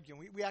we argue.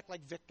 And we act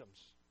like victims.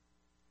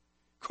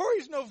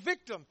 Corey's no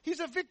victim. He's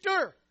a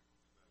victor.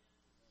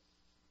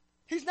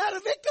 He's not a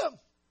victim.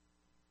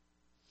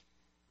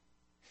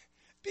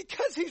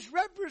 Because he's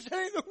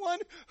representing the one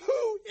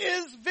who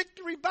is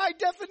victory by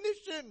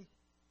definition.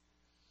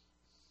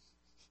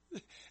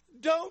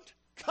 Don't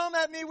come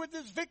at me with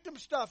this victim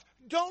stuff.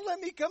 Don't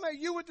let me come at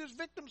you with this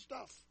victim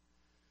stuff.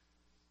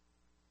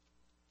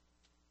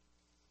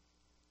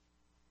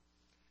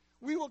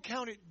 We will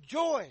count it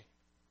joy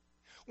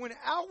when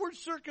outward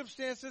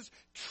circumstances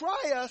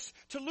try us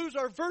to lose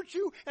our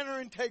virtue and our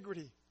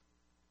integrity.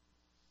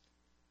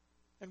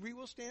 And we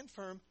will stand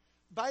firm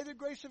by the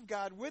grace of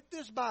God with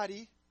this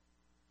body,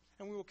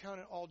 and we will count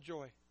it all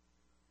joy.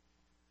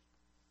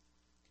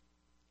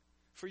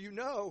 For you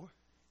know,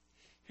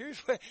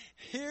 here's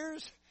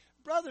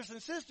brothers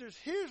and sisters,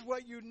 here's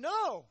what you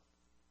know.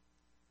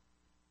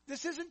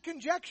 This isn't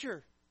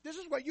conjecture. This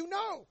is what you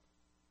know.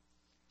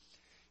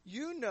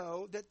 You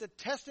know that the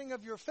testing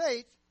of your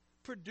faith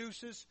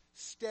produces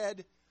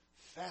steadfastness.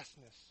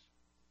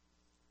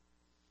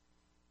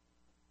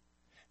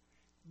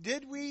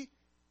 Did we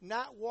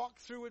not walk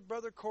through with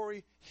Brother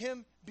Corey,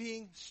 him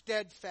being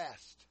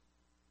steadfast?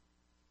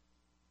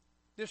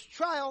 This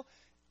trial,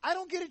 I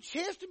don't get a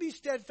chance to be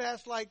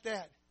steadfast like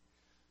that.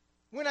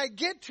 When I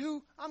get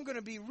to, I'm going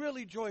to be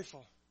really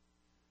joyful.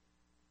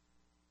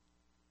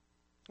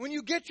 When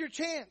you get your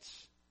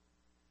chance.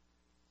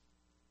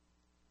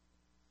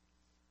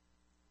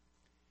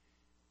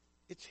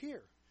 It's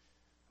here.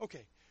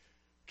 Okay.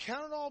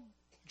 Count it all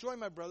joy,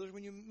 my brothers,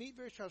 when you meet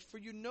various trials, for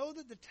you know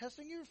that the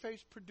testing of your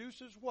faith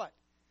produces what?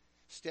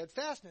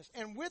 Steadfastness.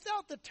 And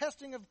without the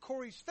testing of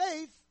Corey's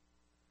faith,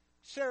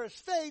 Sarah's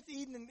faith,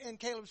 Eden and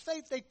Caleb's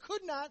faith, they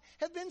could not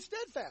have been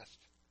steadfast.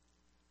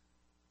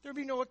 There'd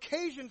be no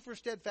occasion for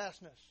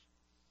steadfastness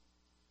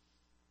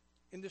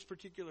in this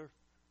particular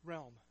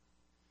realm.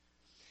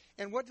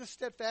 And what does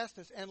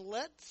steadfastness? And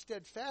let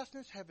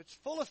steadfastness have its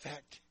full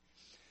effect,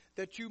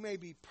 that you may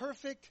be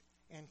perfect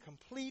and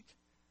complete,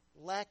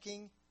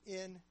 lacking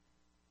in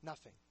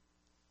nothing.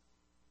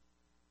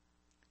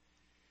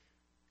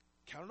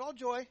 Count it all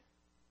joy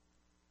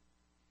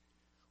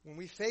when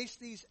we face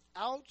these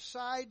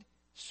outside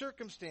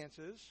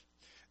circumstances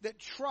that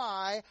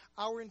try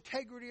our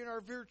integrity and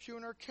our virtue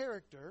and our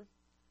character,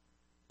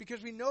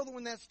 because we know that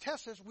when that's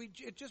tested,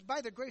 it just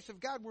by the grace of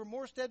God, we're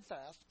more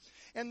steadfast.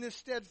 And this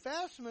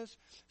steadfastness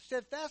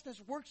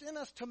works in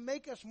us to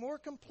make us more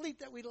complete,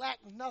 that we lack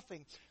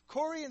nothing.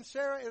 Corey and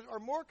Sarah are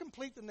more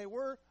complete than they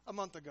were a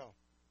month ago.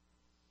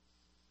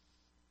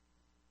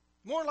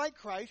 more like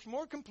Christ,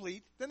 more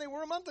complete than they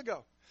were a month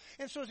ago.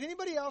 And so is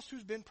anybody else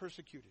who's been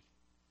persecuted.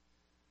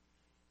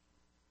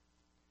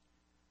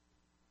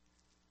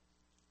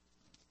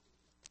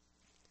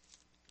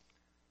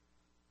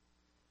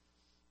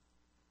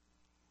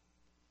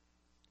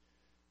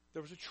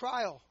 There was a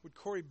trial. Would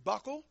Corey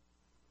buckle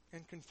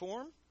and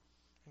conform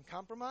and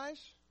compromise?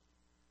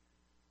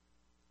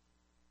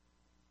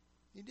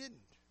 He didn't.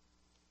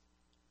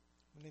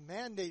 When they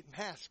mandate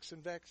masks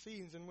and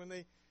vaccines, and when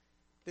they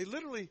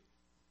literally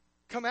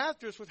come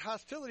after us with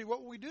hostility,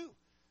 what will we do?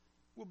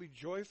 We'll be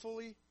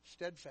joyfully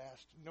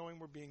steadfast, knowing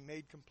we're being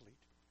made complete.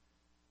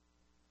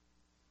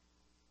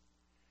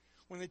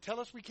 When they tell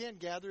us we can't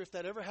gather, if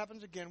that ever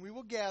happens again, we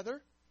will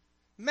gather,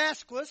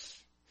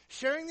 maskless,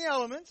 sharing the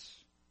elements,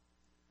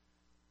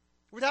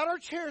 without our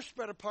chairs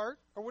spread apart,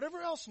 or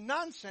whatever else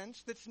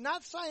nonsense that's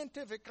not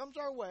scientific comes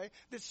our way,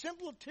 that's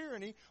simple of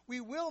tyranny,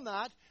 we will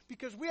not,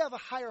 because we have a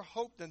higher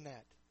hope than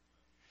that.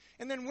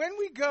 And then when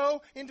we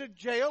go into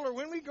jail, or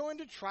when we go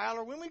into trial,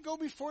 or when we go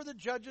before the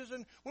judges,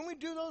 and when we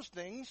do those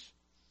things,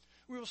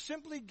 we will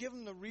simply give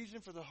them the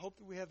reason for the hope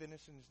that we have in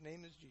us, and His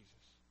name is Jesus.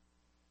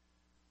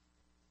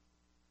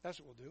 That's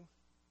what we'll do.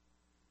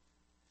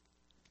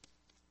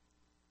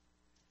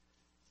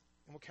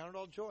 And we'll count it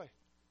all joy.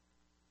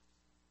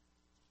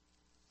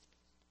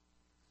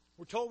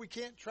 We're told we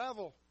can't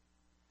travel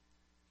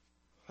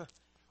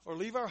or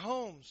leave our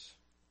homes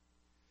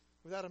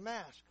without a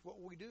mask. What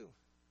will we do?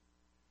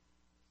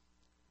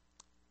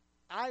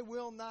 I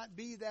will not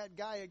be that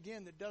guy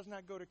again that does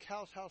not go to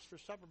Cal's house for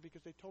supper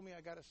because they told me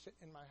I got to sit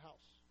in my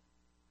house.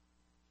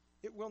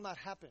 It will not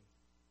happen.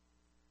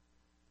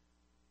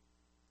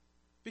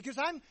 Because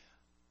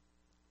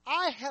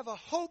I have a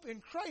hope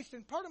in Christ,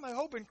 and part of my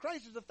hope in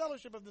Christ is the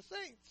fellowship of the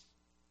saints.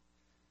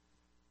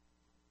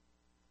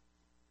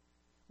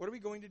 What are we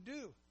going to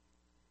do?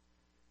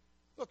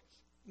 Look,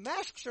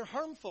 masks are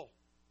harmful.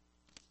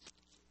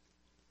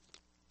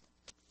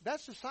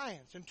 That's the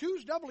science. And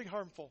two's doubly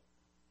harmful.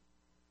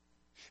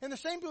 And the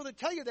same people that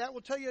tell you that will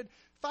tell you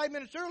 5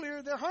 minutes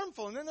earlier they're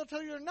harmful, and then they'll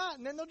tell you they're not,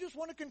 and then they'll just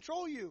want to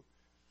control you.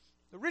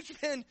 The rich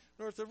man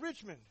north of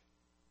Richmond.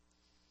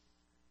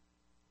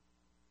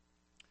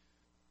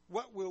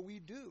 What will we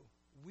do?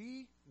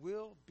 We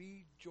will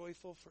be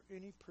joyful for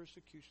any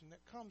persecution that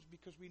comes,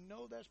 because we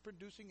know that's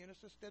producing in us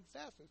a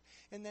steadfastness.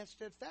 And that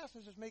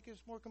steadfastness is making us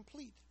more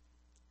complete.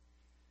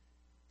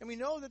 And we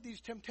know that these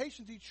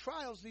temptations, these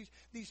trials,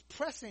 these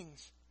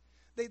pressings,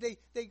 they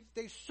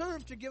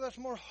serve to give us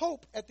more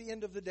hope at the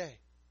end of the day.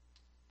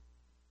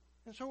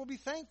 And so we'll be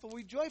thankful,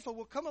 we'll be joyful,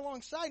 we'll come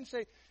alongside and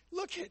say,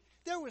 look,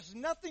 there was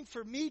nothing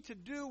for me to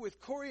do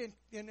with Corey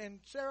and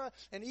Sarah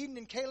and Eden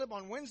and Caleb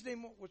on Wednesday,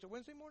 was it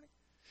Wednesday morning?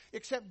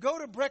 Except go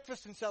to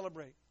breakfast and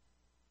celebrate.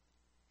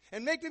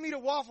 And make them eat a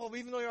waffle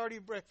even though they already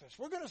had breakfast.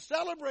 We're going to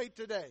celebrate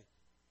today.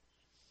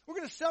 We're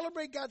going to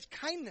celebrate God's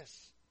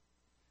kindness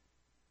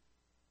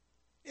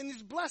and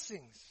His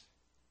blessings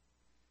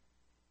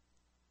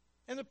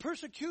and the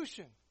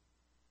persecution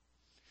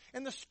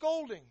and the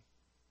scolding.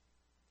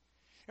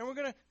 And we're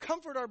going to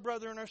comfort our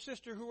brother and our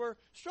sister who are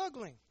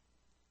struggling.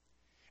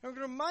 And we're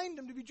going to remind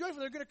them to be joyful.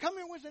 They're going to come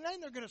here Wednesday night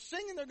and they're going to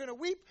sing and they're going to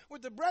weep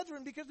with the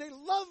brethren because they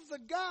love the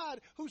God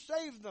who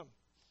saved them.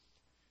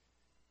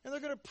 And they're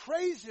going to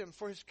praise Him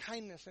for His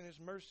kindness and His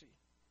mercy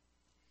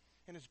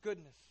and His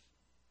goodness.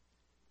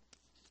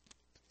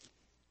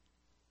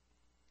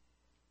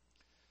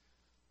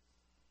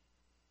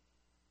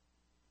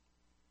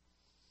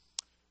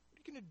 What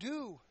are you going to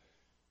do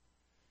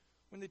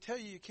when they tell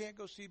you can't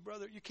go see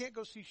you can't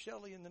go see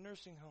Shelley in the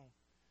nursing home?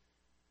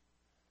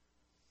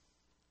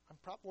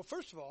 Well,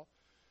 first of all,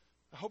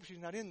 I hope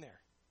she's not in there.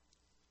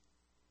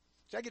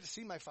 See, I get to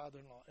see my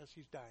father-in-law as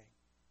he's dying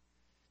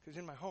because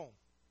he's in my home.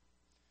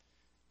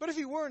 But if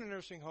he were in a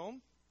nursing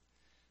home,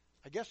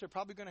 I guess they're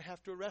probably going to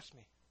have to arrest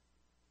me.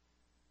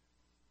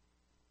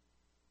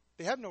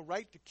 They have no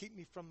right to keep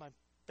me from my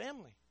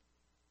family.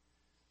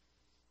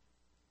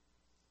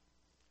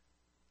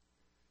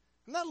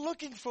 I'm not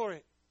looking for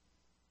it.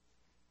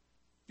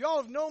 Y'all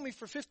have known me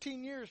for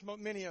 15 years,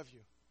 many of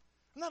you.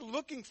 I'm not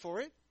looking for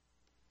it.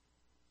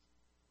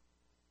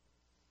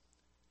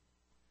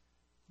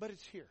 But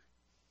it's here.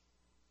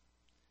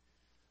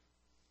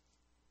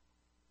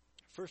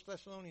 1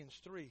 Thessalonians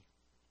 3.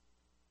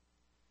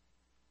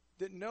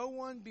 That no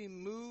one be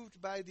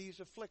moved by these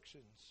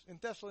afflictions. In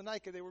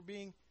Thessalonica, they were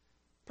being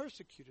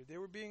persecuted. They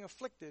were being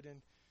afflicted.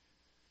 And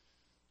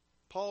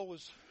Paul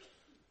was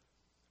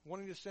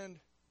wanting to send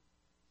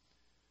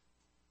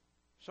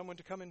someone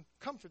to come and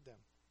comfort them.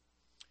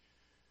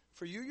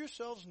 For you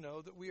yourselves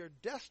know that we are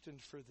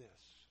destined for this.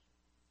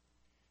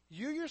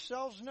 You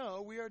yourselves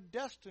know we are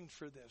destined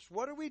for this.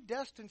 What are we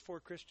destined for,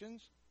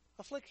 Christians?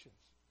 Afflictions,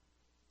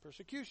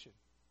 persecution,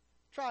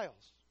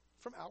 trials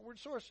from outward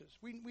sources.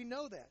 We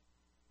know that.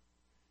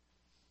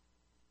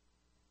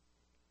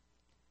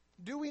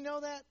 Do we know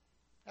that,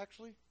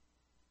 actually?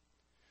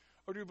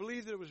 Or do we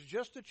believe that it was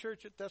just the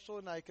church at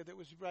Thessalonica that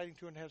was writing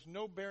to and has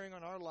no bearing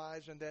on our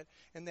lives, and that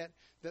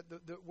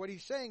what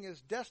he's saying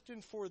is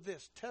destined for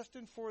this,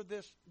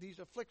 these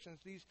afflictions,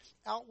 these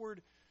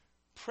outward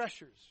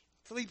pressures,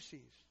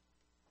 thlipses.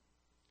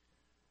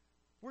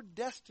 We're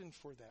destined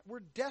for that. We're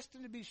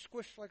destined to be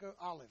squished like an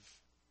olive.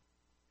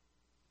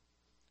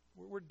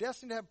 We're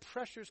destined to have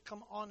pressures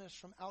come on us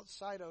from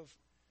outside of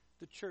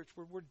the church.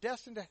 We're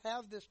destined to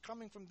have this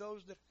coming from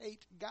those that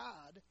hate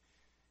God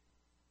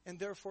and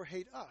therefore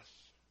hate us.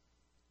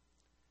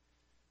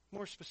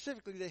 More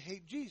specifically, they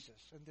hate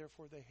Jesus and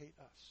therefore they hate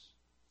us.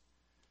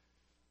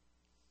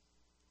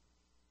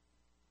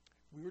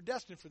 We were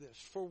destined for this.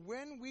 For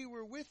when we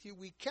were with you,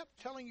 we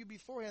kept telling you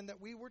beforehand that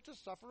we were to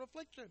suffer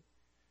affliction.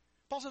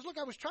 Paul says, look,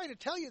 I was trying to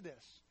tell you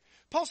this.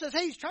 Paul says,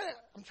 hey,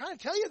 I'm trying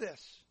to tell you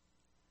this.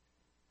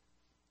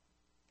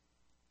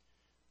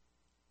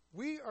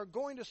 We are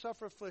going to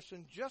suffer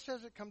affliction just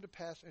as it come to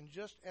pass and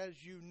just as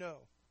you know.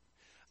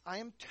 I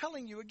am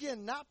telling you,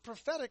 again, not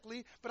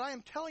prophetically, but I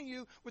am telling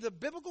you with a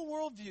biblical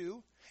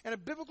worldview and a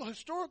biblical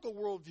historical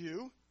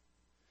worldview,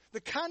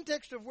 the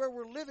context of where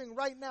we're living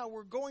right now,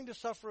 we're going to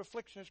suffer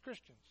affliction as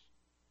Christians.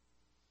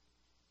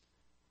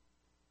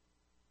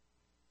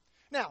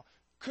 Now,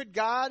 could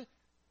God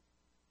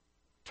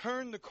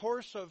turn the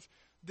course of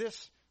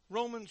this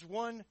Romans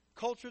 1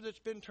 culture that's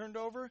been turned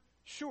over?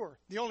 Sure.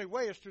 The only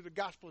way is through the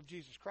gospel of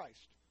Jesus Christ.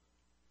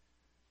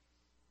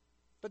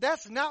 But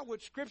that's not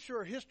what Scripture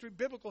or history,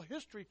 biblical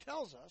history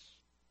tells us,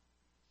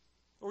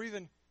 or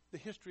even the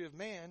history of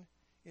man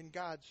in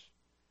God's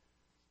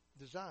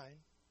design.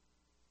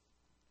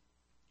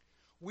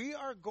 We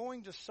are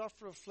going to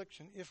suffer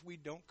affliction if we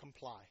don't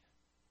comply.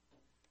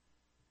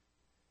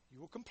 You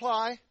will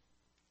comply,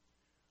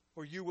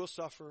 or you will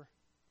suffer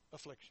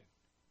affliction.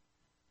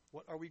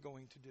 What are we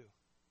going to do?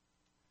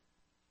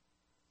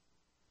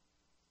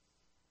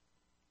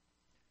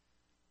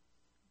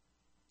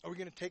 Are we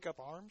going to take up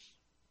arms?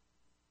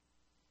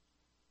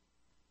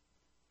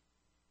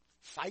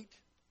 Fight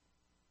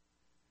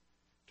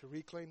to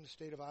reclaim the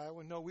state of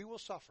Iowa? No, we will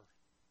suffer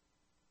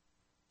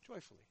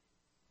joyfully.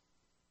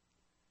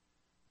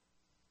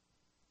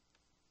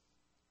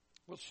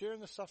 We'll share in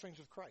the sufferings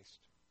of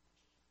Christ.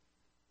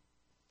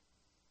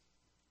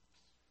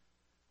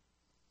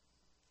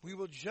 We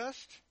will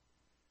just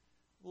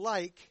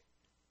like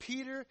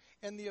Peter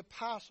and the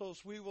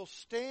apostles, we will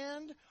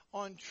stand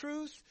on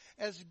truth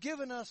as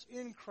given us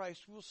in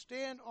Christ. We'll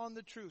stand on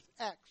the truth.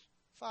 Acts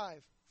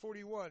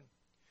 5:41.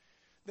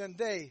 Then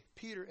they,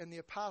 Peter and the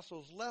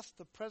apostles, left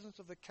the presence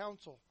of the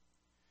council,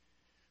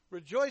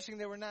 rejoicing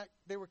they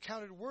were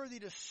counted worthy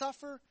to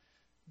suffer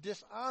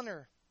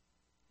dishonor.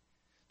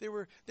 They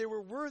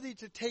were worthy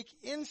to take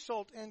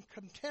insult and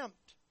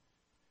contempt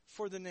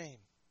for the name.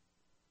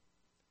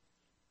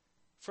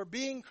 For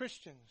being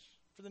Christians,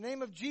 for the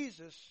name of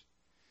Jesus,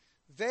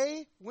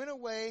 they went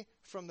away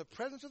from the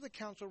presence of the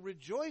council,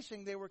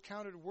 rejoicing they were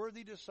counted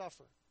worthy to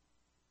suffer.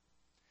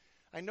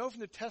 I know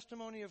from the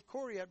testimony of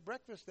Corey at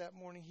breakfast that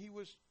morning, he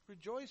was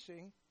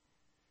rejoicing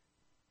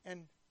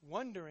and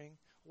wondering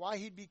why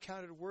he'd be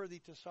counted worthy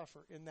to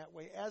suffer in that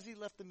way as he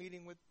left the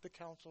meeting with the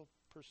council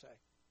per se.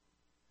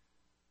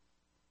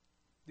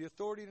 The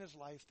authority in his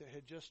life that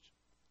had just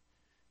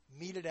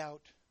meted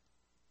out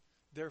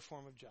their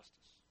form of justice.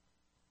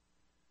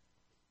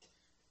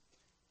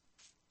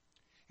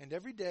 And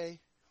every day,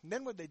 and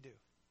then what they do?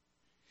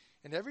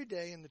 And every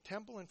day in the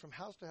temple and from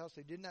house to house,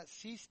 they did not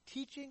cease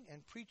teaching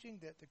and preaching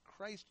that the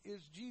Christ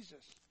is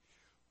Jesus.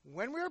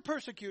 When we are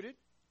persecuted,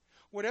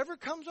 whatever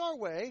comes our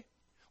way,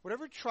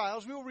 whatever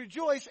trials, we will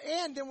rejoice,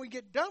 and then we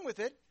get done with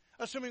it,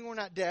 assuming we're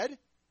not dead,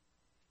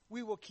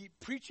 we will keep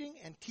preaching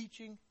and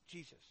teaching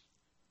Jesus.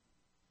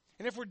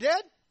 And if we're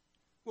dead,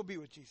 we'll be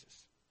with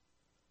Jesus.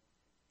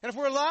 And if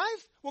we're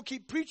alive, we'll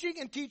keep preaching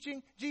and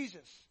teaching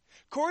Jesus.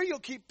 Corey, you'll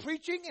keep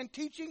preaching and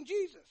teaching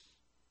Jesus.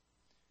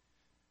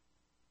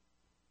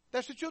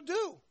 That's what you'll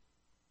do.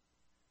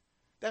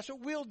 That's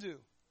what we'll do.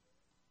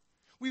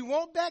 We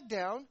won't back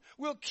down.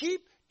 We'll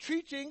keep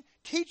teaching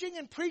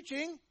and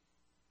preaching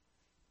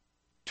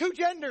two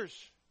genders.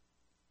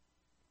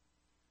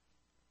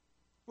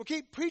 We'll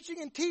keep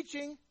preaching and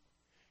teaching.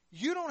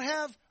 You don't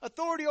have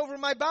authority over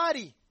my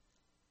body.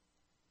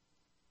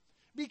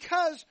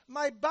 Because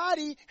my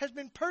body has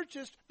been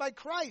purchased by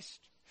Christ.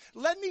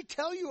 Let me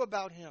tell you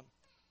about him.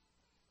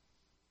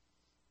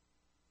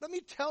 Let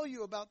me tell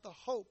you about the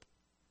hope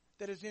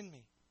that is in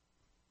me.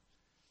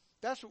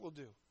 That's what we'll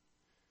do.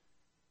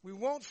 We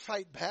won't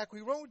fight back.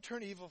 We won't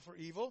return evil for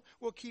evil.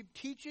 We'll keep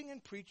teaching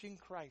and preaching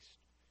Christ.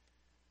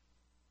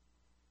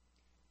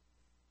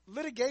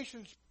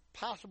 Litigation's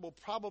possible,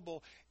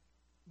 probable.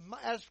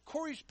 As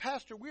Corey's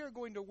pastor, we are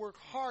going to work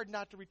hard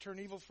not to return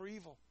evil for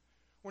evil.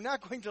 We're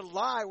not going to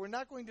lie. We're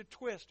not going to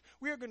twist.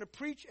 We are going to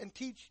preach and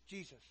teach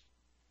Jesus.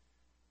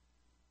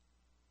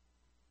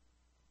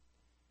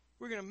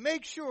 We're going to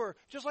make sure,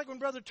 just like when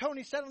Brother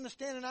Tony sat on the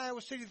stand in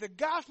Iowa City, the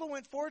gospel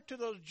went forth to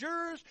those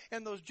jurors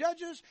and those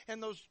judges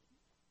and those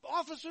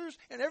officers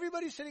and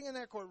everybody sitting in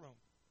that courtroom.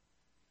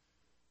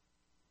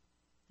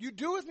 You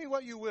do with me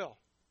what you will.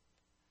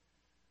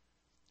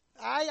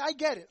 I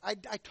get it. I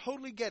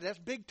totally get it. That's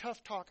big,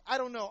 tough talk. I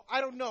don't know.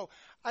 I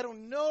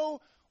don't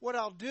know what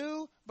I'll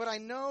do, but I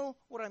know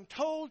what I'm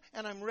told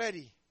and I'm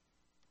ready.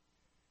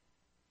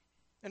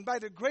 And by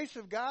the grace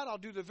of God, I'll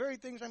do the very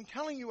things I'm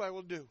telling you I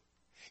will do.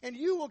 And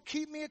you will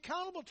keep me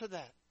accountable to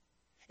that.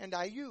 And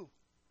I you.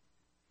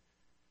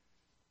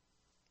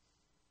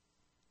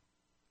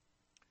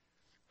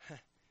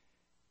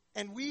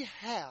 And we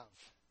have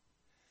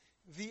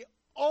the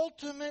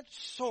ultimate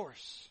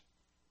source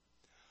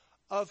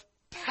of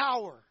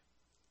power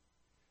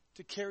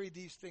to carry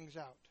these things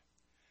out.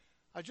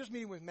 I was just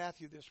meeting with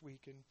Matthew this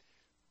week, and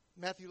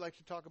Matthew likes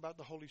to talk about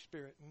the Holy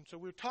Spirit. And so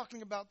we're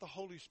talking about the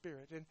Holy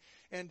Spirit.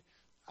 And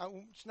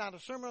it's not a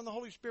sermon on the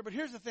Holy Spirit, but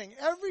here's the thing.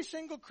 Every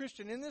single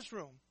Christian in this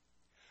room,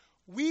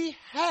 we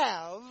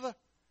have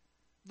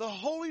the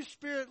Holy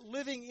Spirit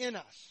living in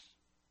us.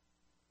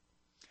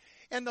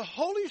 And the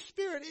Holy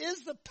Spirit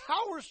is the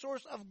power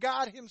source of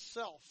God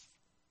Himself.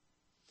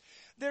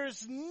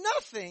 There's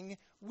nothing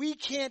we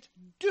can't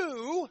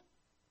do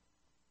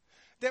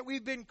that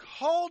we've been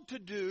called to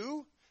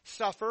do.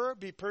 Suffer,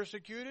 be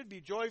persecuted,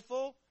 be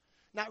joyful,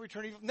 not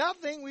return evil.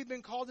 Nothing we've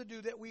been called to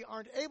do that we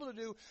aren't able to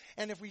do.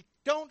 And if we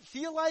don't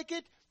feel like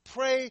it,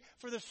 pray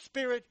for the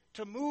Spirit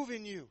to move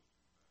in you.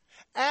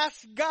 Ask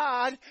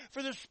God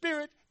for the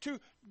Spirit to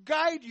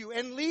guide you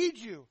and lead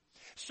you.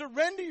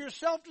 Surrender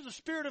yourself to the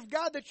Spirit of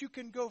God that you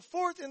can go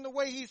forth in the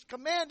way He's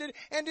commanded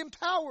and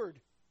empowered.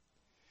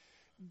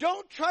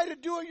 Don't try to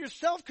do it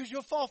yourself because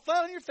you'll fall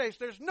flat on your face.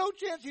 There's no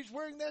chance He's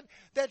wearing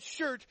that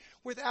shirt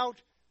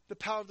without the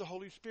power of the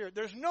Holy Spirit.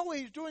 There's no way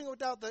He's doing it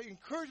without the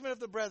encouragement of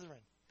the brethren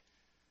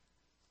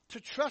to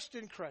trust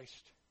in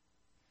Christ.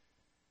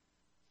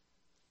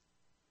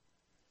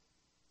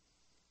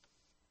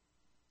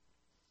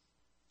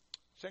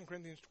 Second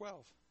Corinthians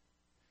 12.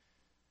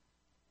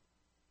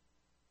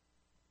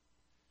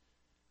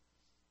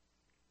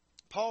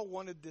 Paul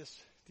wanted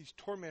these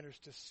tormentors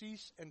to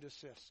cease and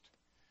desist.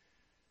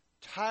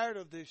 Tired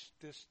of this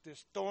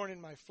thorn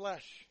in my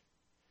flesh.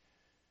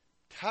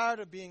 Tired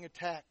of being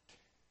attacked.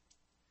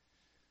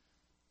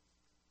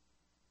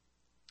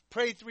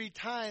 Prayed 3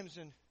 times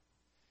and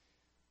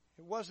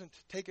it wasn't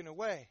taken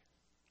away.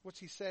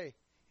 What's he say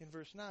in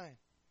verse 9?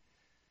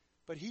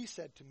 But he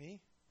said to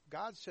me,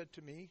 God said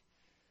to me,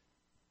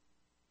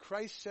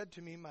 Christ said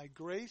to me, my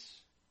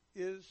grace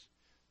is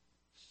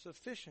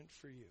sufficient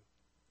for you.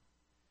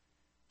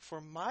 For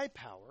my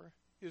power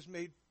is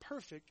made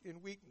perfect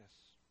in weakness.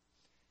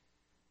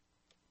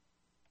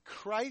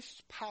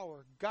 Christ's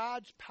power,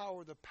 God's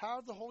power, the power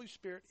of the Holy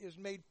Spirit is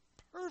made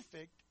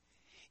perfect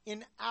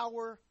in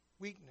our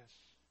weakness.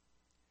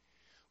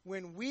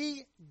 When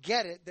we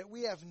get it that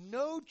we have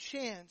no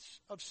chance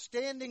of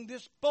standing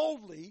this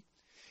boldly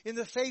in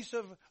the face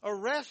of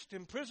arrest,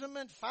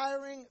 imprisonment,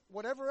 firing,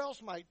 whatever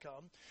else might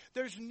come,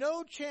 there's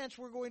no chance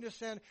we're going to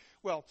send,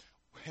 well,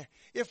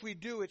 if we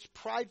do, it's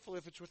prideful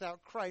if it's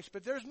without Christ.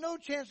 But there's no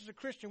chance as a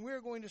Christian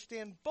we're going to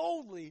stand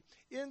boldly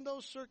in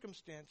those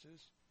circumstances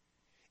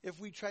if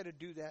we try to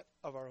do that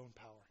of our own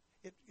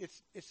power.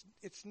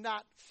 It's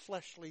not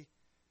fleshly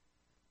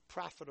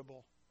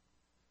profitable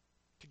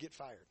to get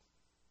fired.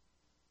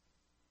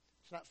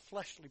 It's not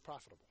fleshly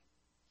profitable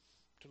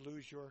to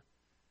lose your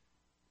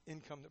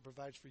income that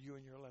provides for you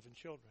and your 11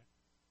 children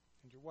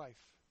and your wife.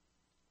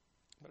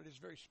 But it is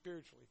very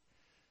spiritually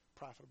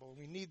profitable.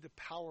 We need the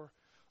power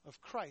of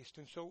Christ.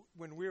 And so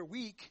when we're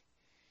weak,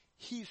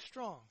 He's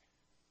strong.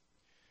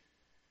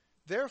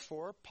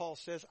 Therefore, Paul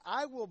says,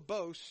 I will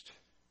boast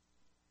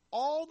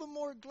all the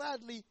more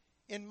gladly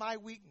in my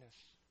weakness.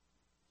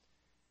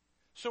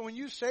 So when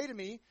you say to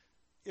me,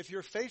 if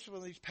you're faced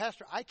with these,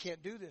 Pastor, I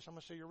can't do this, I'm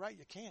going to say, you're right,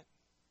 you can't.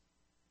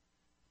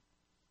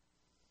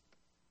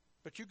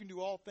 But you can do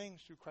all things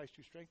through Christ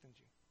who strengthens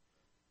you.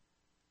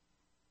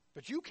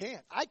 But you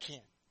can't. I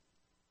can't.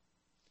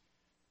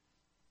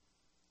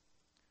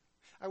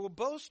 I will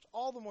boast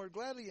all the more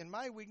gladly in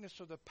my weakness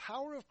so the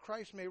power of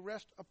Christ may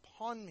rest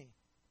upon me.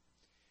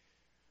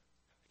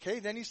 Okay,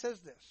 then he says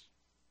this.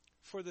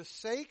 For the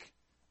sake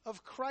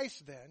of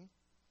Christ then,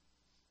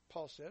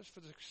 Paul says,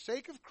 for the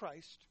sake of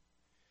Christ,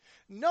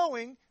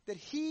 knowing that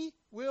He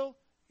will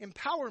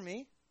empower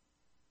me,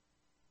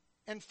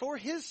 and for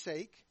His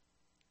sake,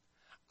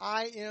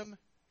 I am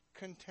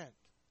content.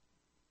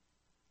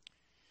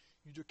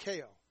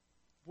 Eudokeo.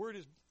 Word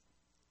is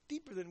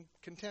deeper than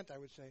content, I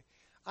would say.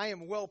 I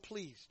am well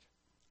pleased.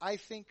 I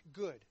think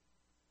good.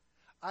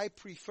 I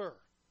prefer.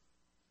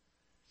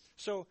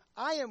 So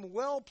I am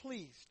well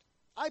pleased.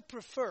 I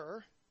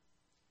prefer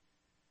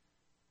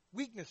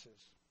weaknesses.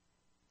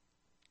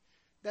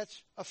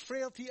 That's a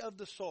frailty of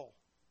the soul.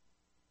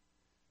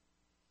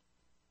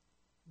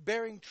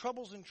 Bearing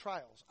troubles and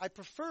trials. I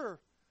prefer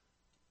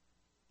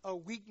a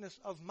weakness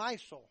of my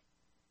soul.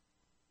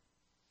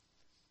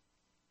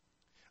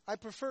 I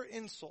prefer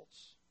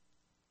insults.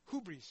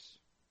 Hubris.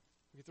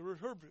 We get the word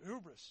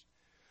hubris.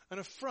 An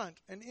affront,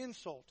 an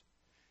insult.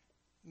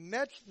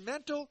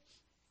 Mental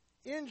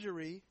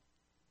injury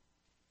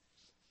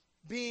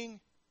being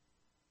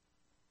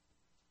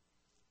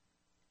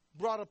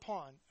brought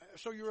upon.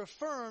 So you're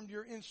affirmed,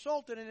 you're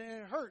insulted, and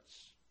it hurts.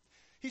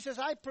 He says,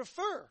 I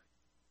prefer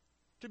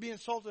to be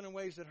insulted in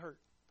ways that hurt.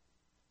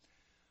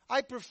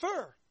 I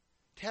prefer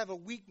to have a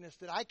weakness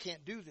that I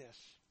can't do this.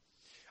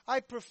 I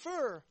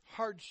prefer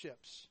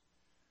hardships.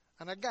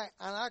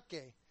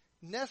 Anake,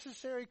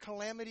 necessary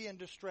calamity and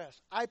distress.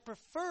 I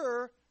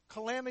prefer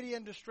calamity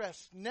and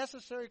distress.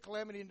 Necessary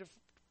calamity and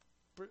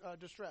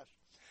distress.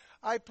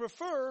 I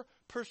prefer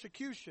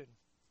persecution.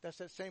 That's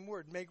that same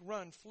word. Make,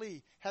 run,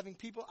 flee.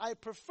 I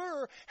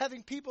prefer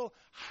having people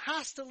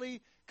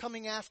hostilely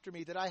coming after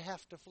me that I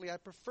have to flee. I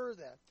prefer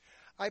that.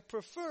 I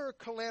prefer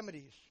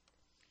calamities.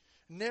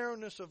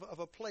 Narrowness of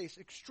a place.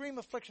 Extreme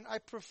affliction.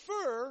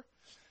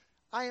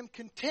 I am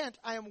content.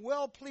 I am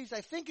well pleased.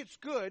 I think it's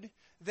good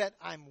that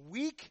I'm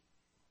weak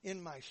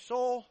in my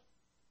soul.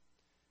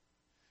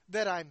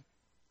 That I'm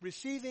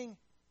receiving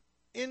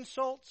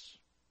insults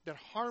that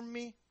harm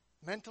me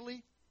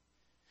mentally.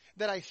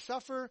 That I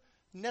suffer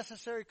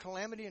necessary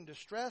calamity and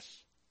distress,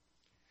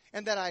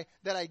 and that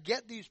I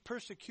get these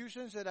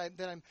persecutions, that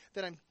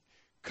I'm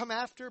come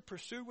after,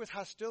 pursued with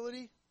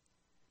hostility,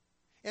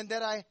 and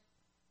that I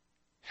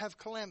have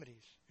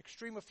calamities,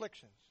 extreme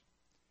afflictions.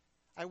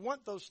 I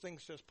want those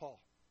things, says Paul,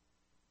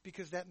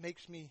 because that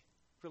makes me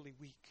really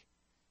weak.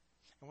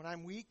 And when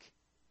I'm weak,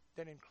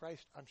 then in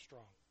Christ I'm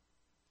strong.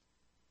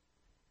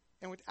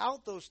 And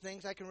without those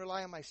things, I can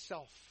rely on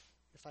myself,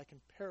 if I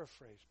can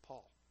paraphrase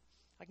Paul.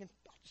 I'll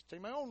just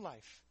take my own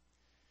life.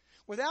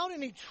 Without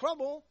any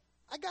trouble,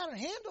 I got it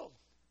handled.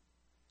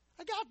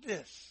 I got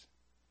this.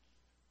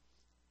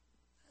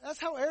 That's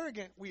how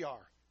arrogant we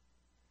are.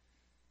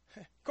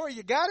 Corey,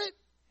 you got it?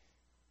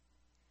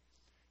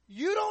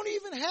 You don't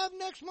even have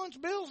next month's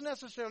bills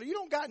necessarily. You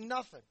don't got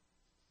nothing.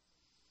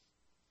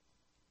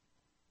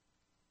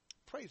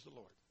 Praise the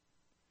Lord.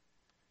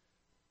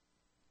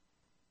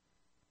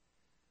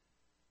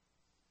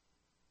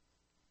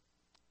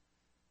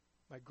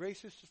 My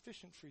grace is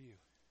sufficient for you.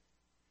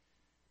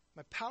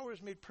 My power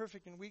is made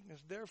perfect in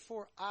weakness.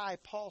 Therefore,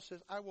 Paul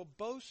says, I will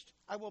boast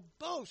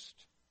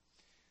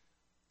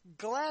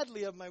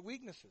gladly of my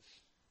weaknesses,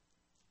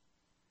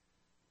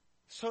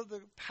 so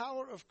the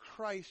power of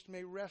Christ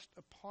may rest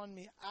upon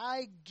me.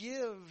 I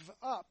give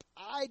up.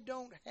 I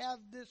don't have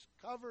this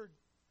covered.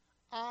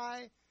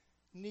 I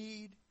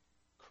need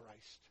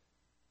Christ.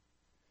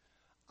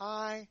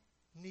 I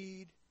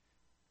need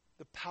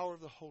the power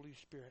of the Holy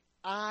Spirit.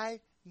 I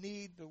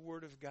need the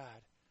Word of God.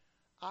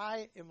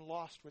 I am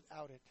lost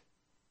without it.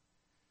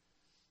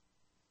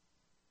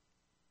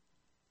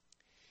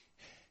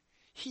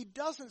 He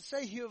doesn't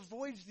say he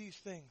avoids these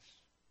things.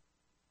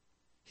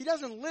 He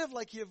doesn't live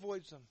like he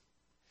avoids them.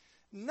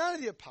 None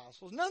of the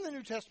apostles, none of the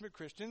New Testament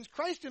Christians,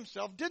 Christ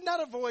himself did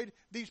not avoid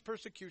these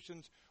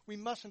persecutions. We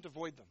mustn't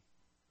avoid them.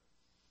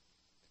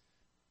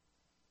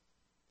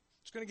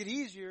 It's going to get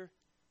easier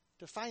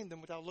to find them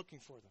without looking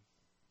for them.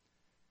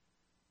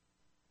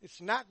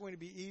 It's not going to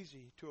be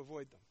easy to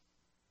avoid them.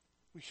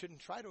 We shouldn't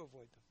try to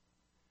avoid them.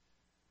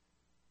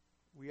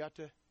 We ought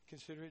to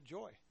consider it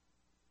joy.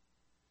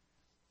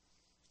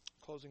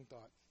 Closing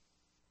thought.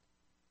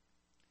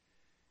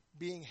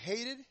 Being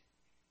hated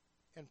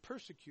and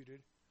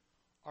persecuted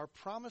are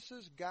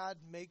promises God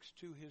makes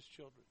to his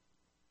children.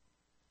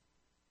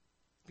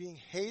 Being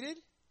hated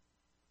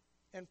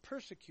and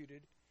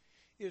persecuted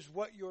is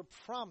what you're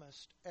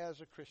promised as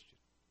a Christian.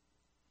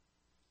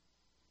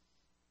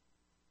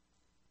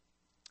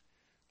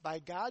 By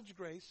God's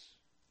grace,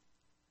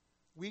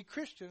 we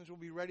Christians will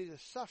be ready to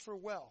suffer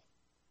well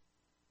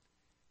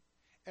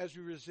as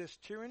we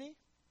resist tyranny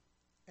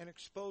and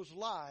expose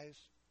lies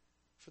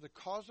for the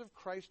cause of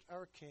Christ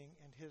our King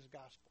and his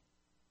gospel.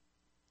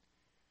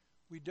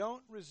 We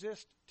don't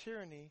resist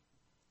tyranny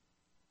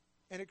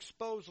and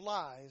expose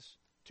lies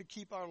to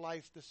keep our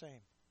life the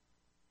same.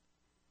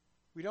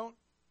 We don't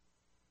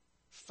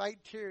fight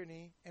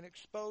tyranny and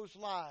expose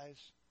lies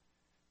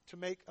to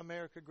make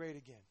America great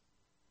again.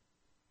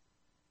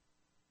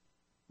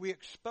 We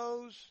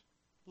expose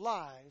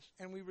lies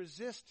and we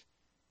resist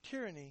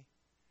tyranny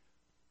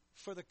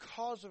for the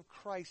cause of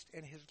Christ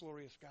and his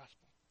glorious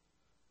gospel.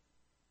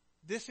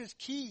 This is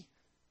key.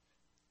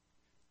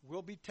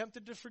 We'll be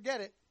tempted to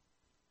forget it.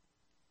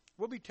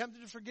 We'll be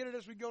tempted to forget it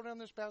as we go down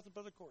this path with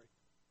Brother Corey.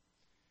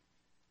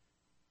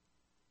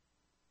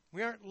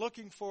 We aren't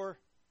looking for,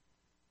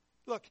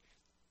 look,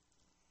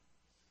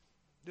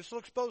 this will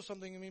expose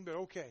something in me, but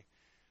okay.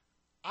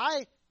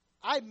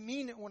 I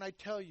mean it when I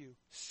tell you,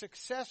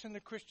 success in the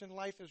Christian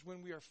life is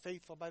when we are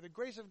faithful. By the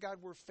grace of God,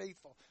 we're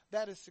faithful.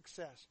 That is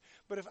success.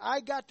 But if I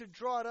got to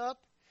draw it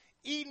up,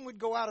 Eden would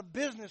go out of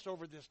business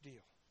over this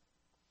deal.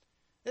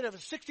 They'd have a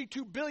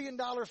 $62 billion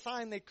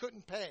fine they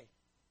couldn't pay.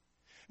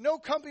 No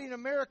company in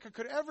America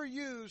could ever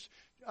use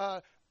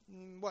the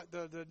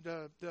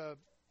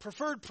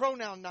preferred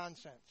pronoun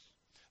nonsense.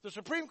 The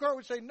Supreme Court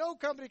would say no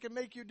company can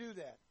make you do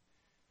that.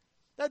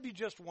 That'd be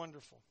just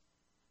wonderful.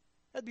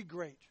 That'd be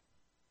great.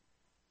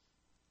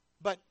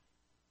 But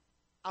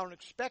I don't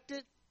expect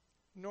it,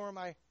 nor am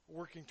I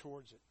working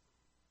towards it.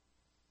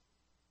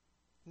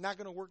 I'm not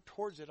going to work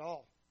towards it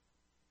all.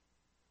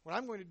 What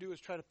I'm going to do is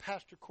try to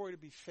pastor Corey to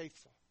be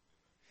faithful.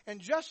 And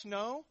just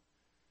know,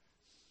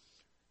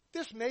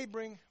 this may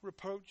bring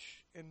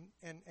reproach and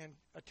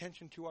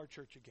attention to our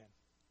church again.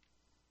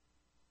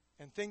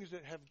 And things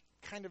that have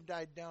kind of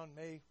died down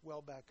may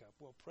well back up.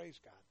 Well, praise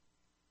God.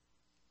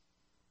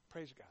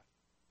 Praise God.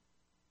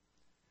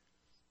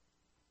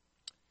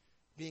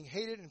 Being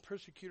hated and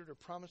persecuted are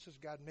promises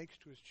God makes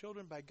to his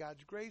children. By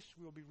God's grace,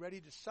 we will be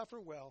ready to suffer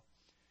well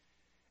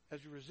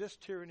as we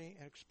resist tyranny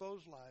and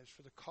expose lies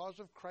for the cause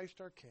of Christ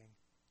our King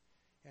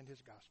and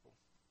his gospel.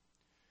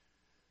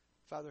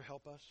 Father,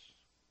 help us.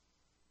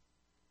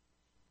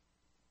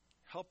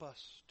 Help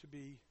us to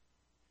be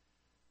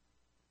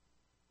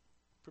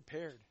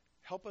prepared.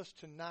 Help us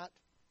to not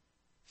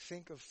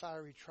think of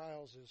fiery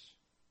trials as,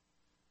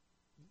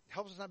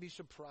 help us not be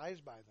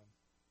surprised by them,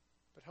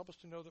 but help us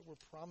to know that we're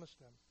promised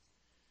them.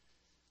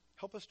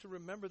 Help us to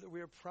remember that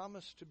we are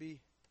promised to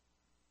be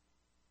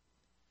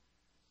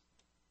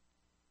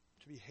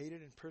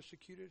hated and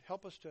persecuted.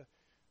 Help us to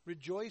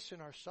rejoice in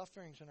our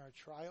sufferings and our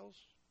trials.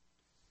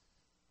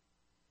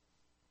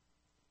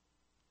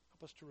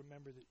 Help us to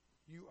remember that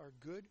you are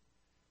good,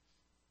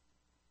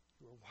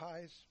 you are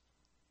wise,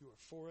 you are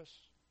for us,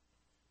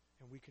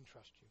 and we can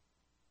trust you.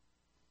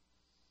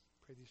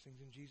 Pray these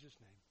things in Jesus'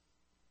 name.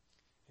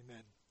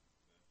 Amen.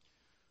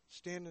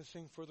 Stand and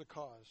sing For the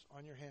Cause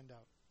on your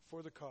handout.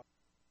 For the Cause.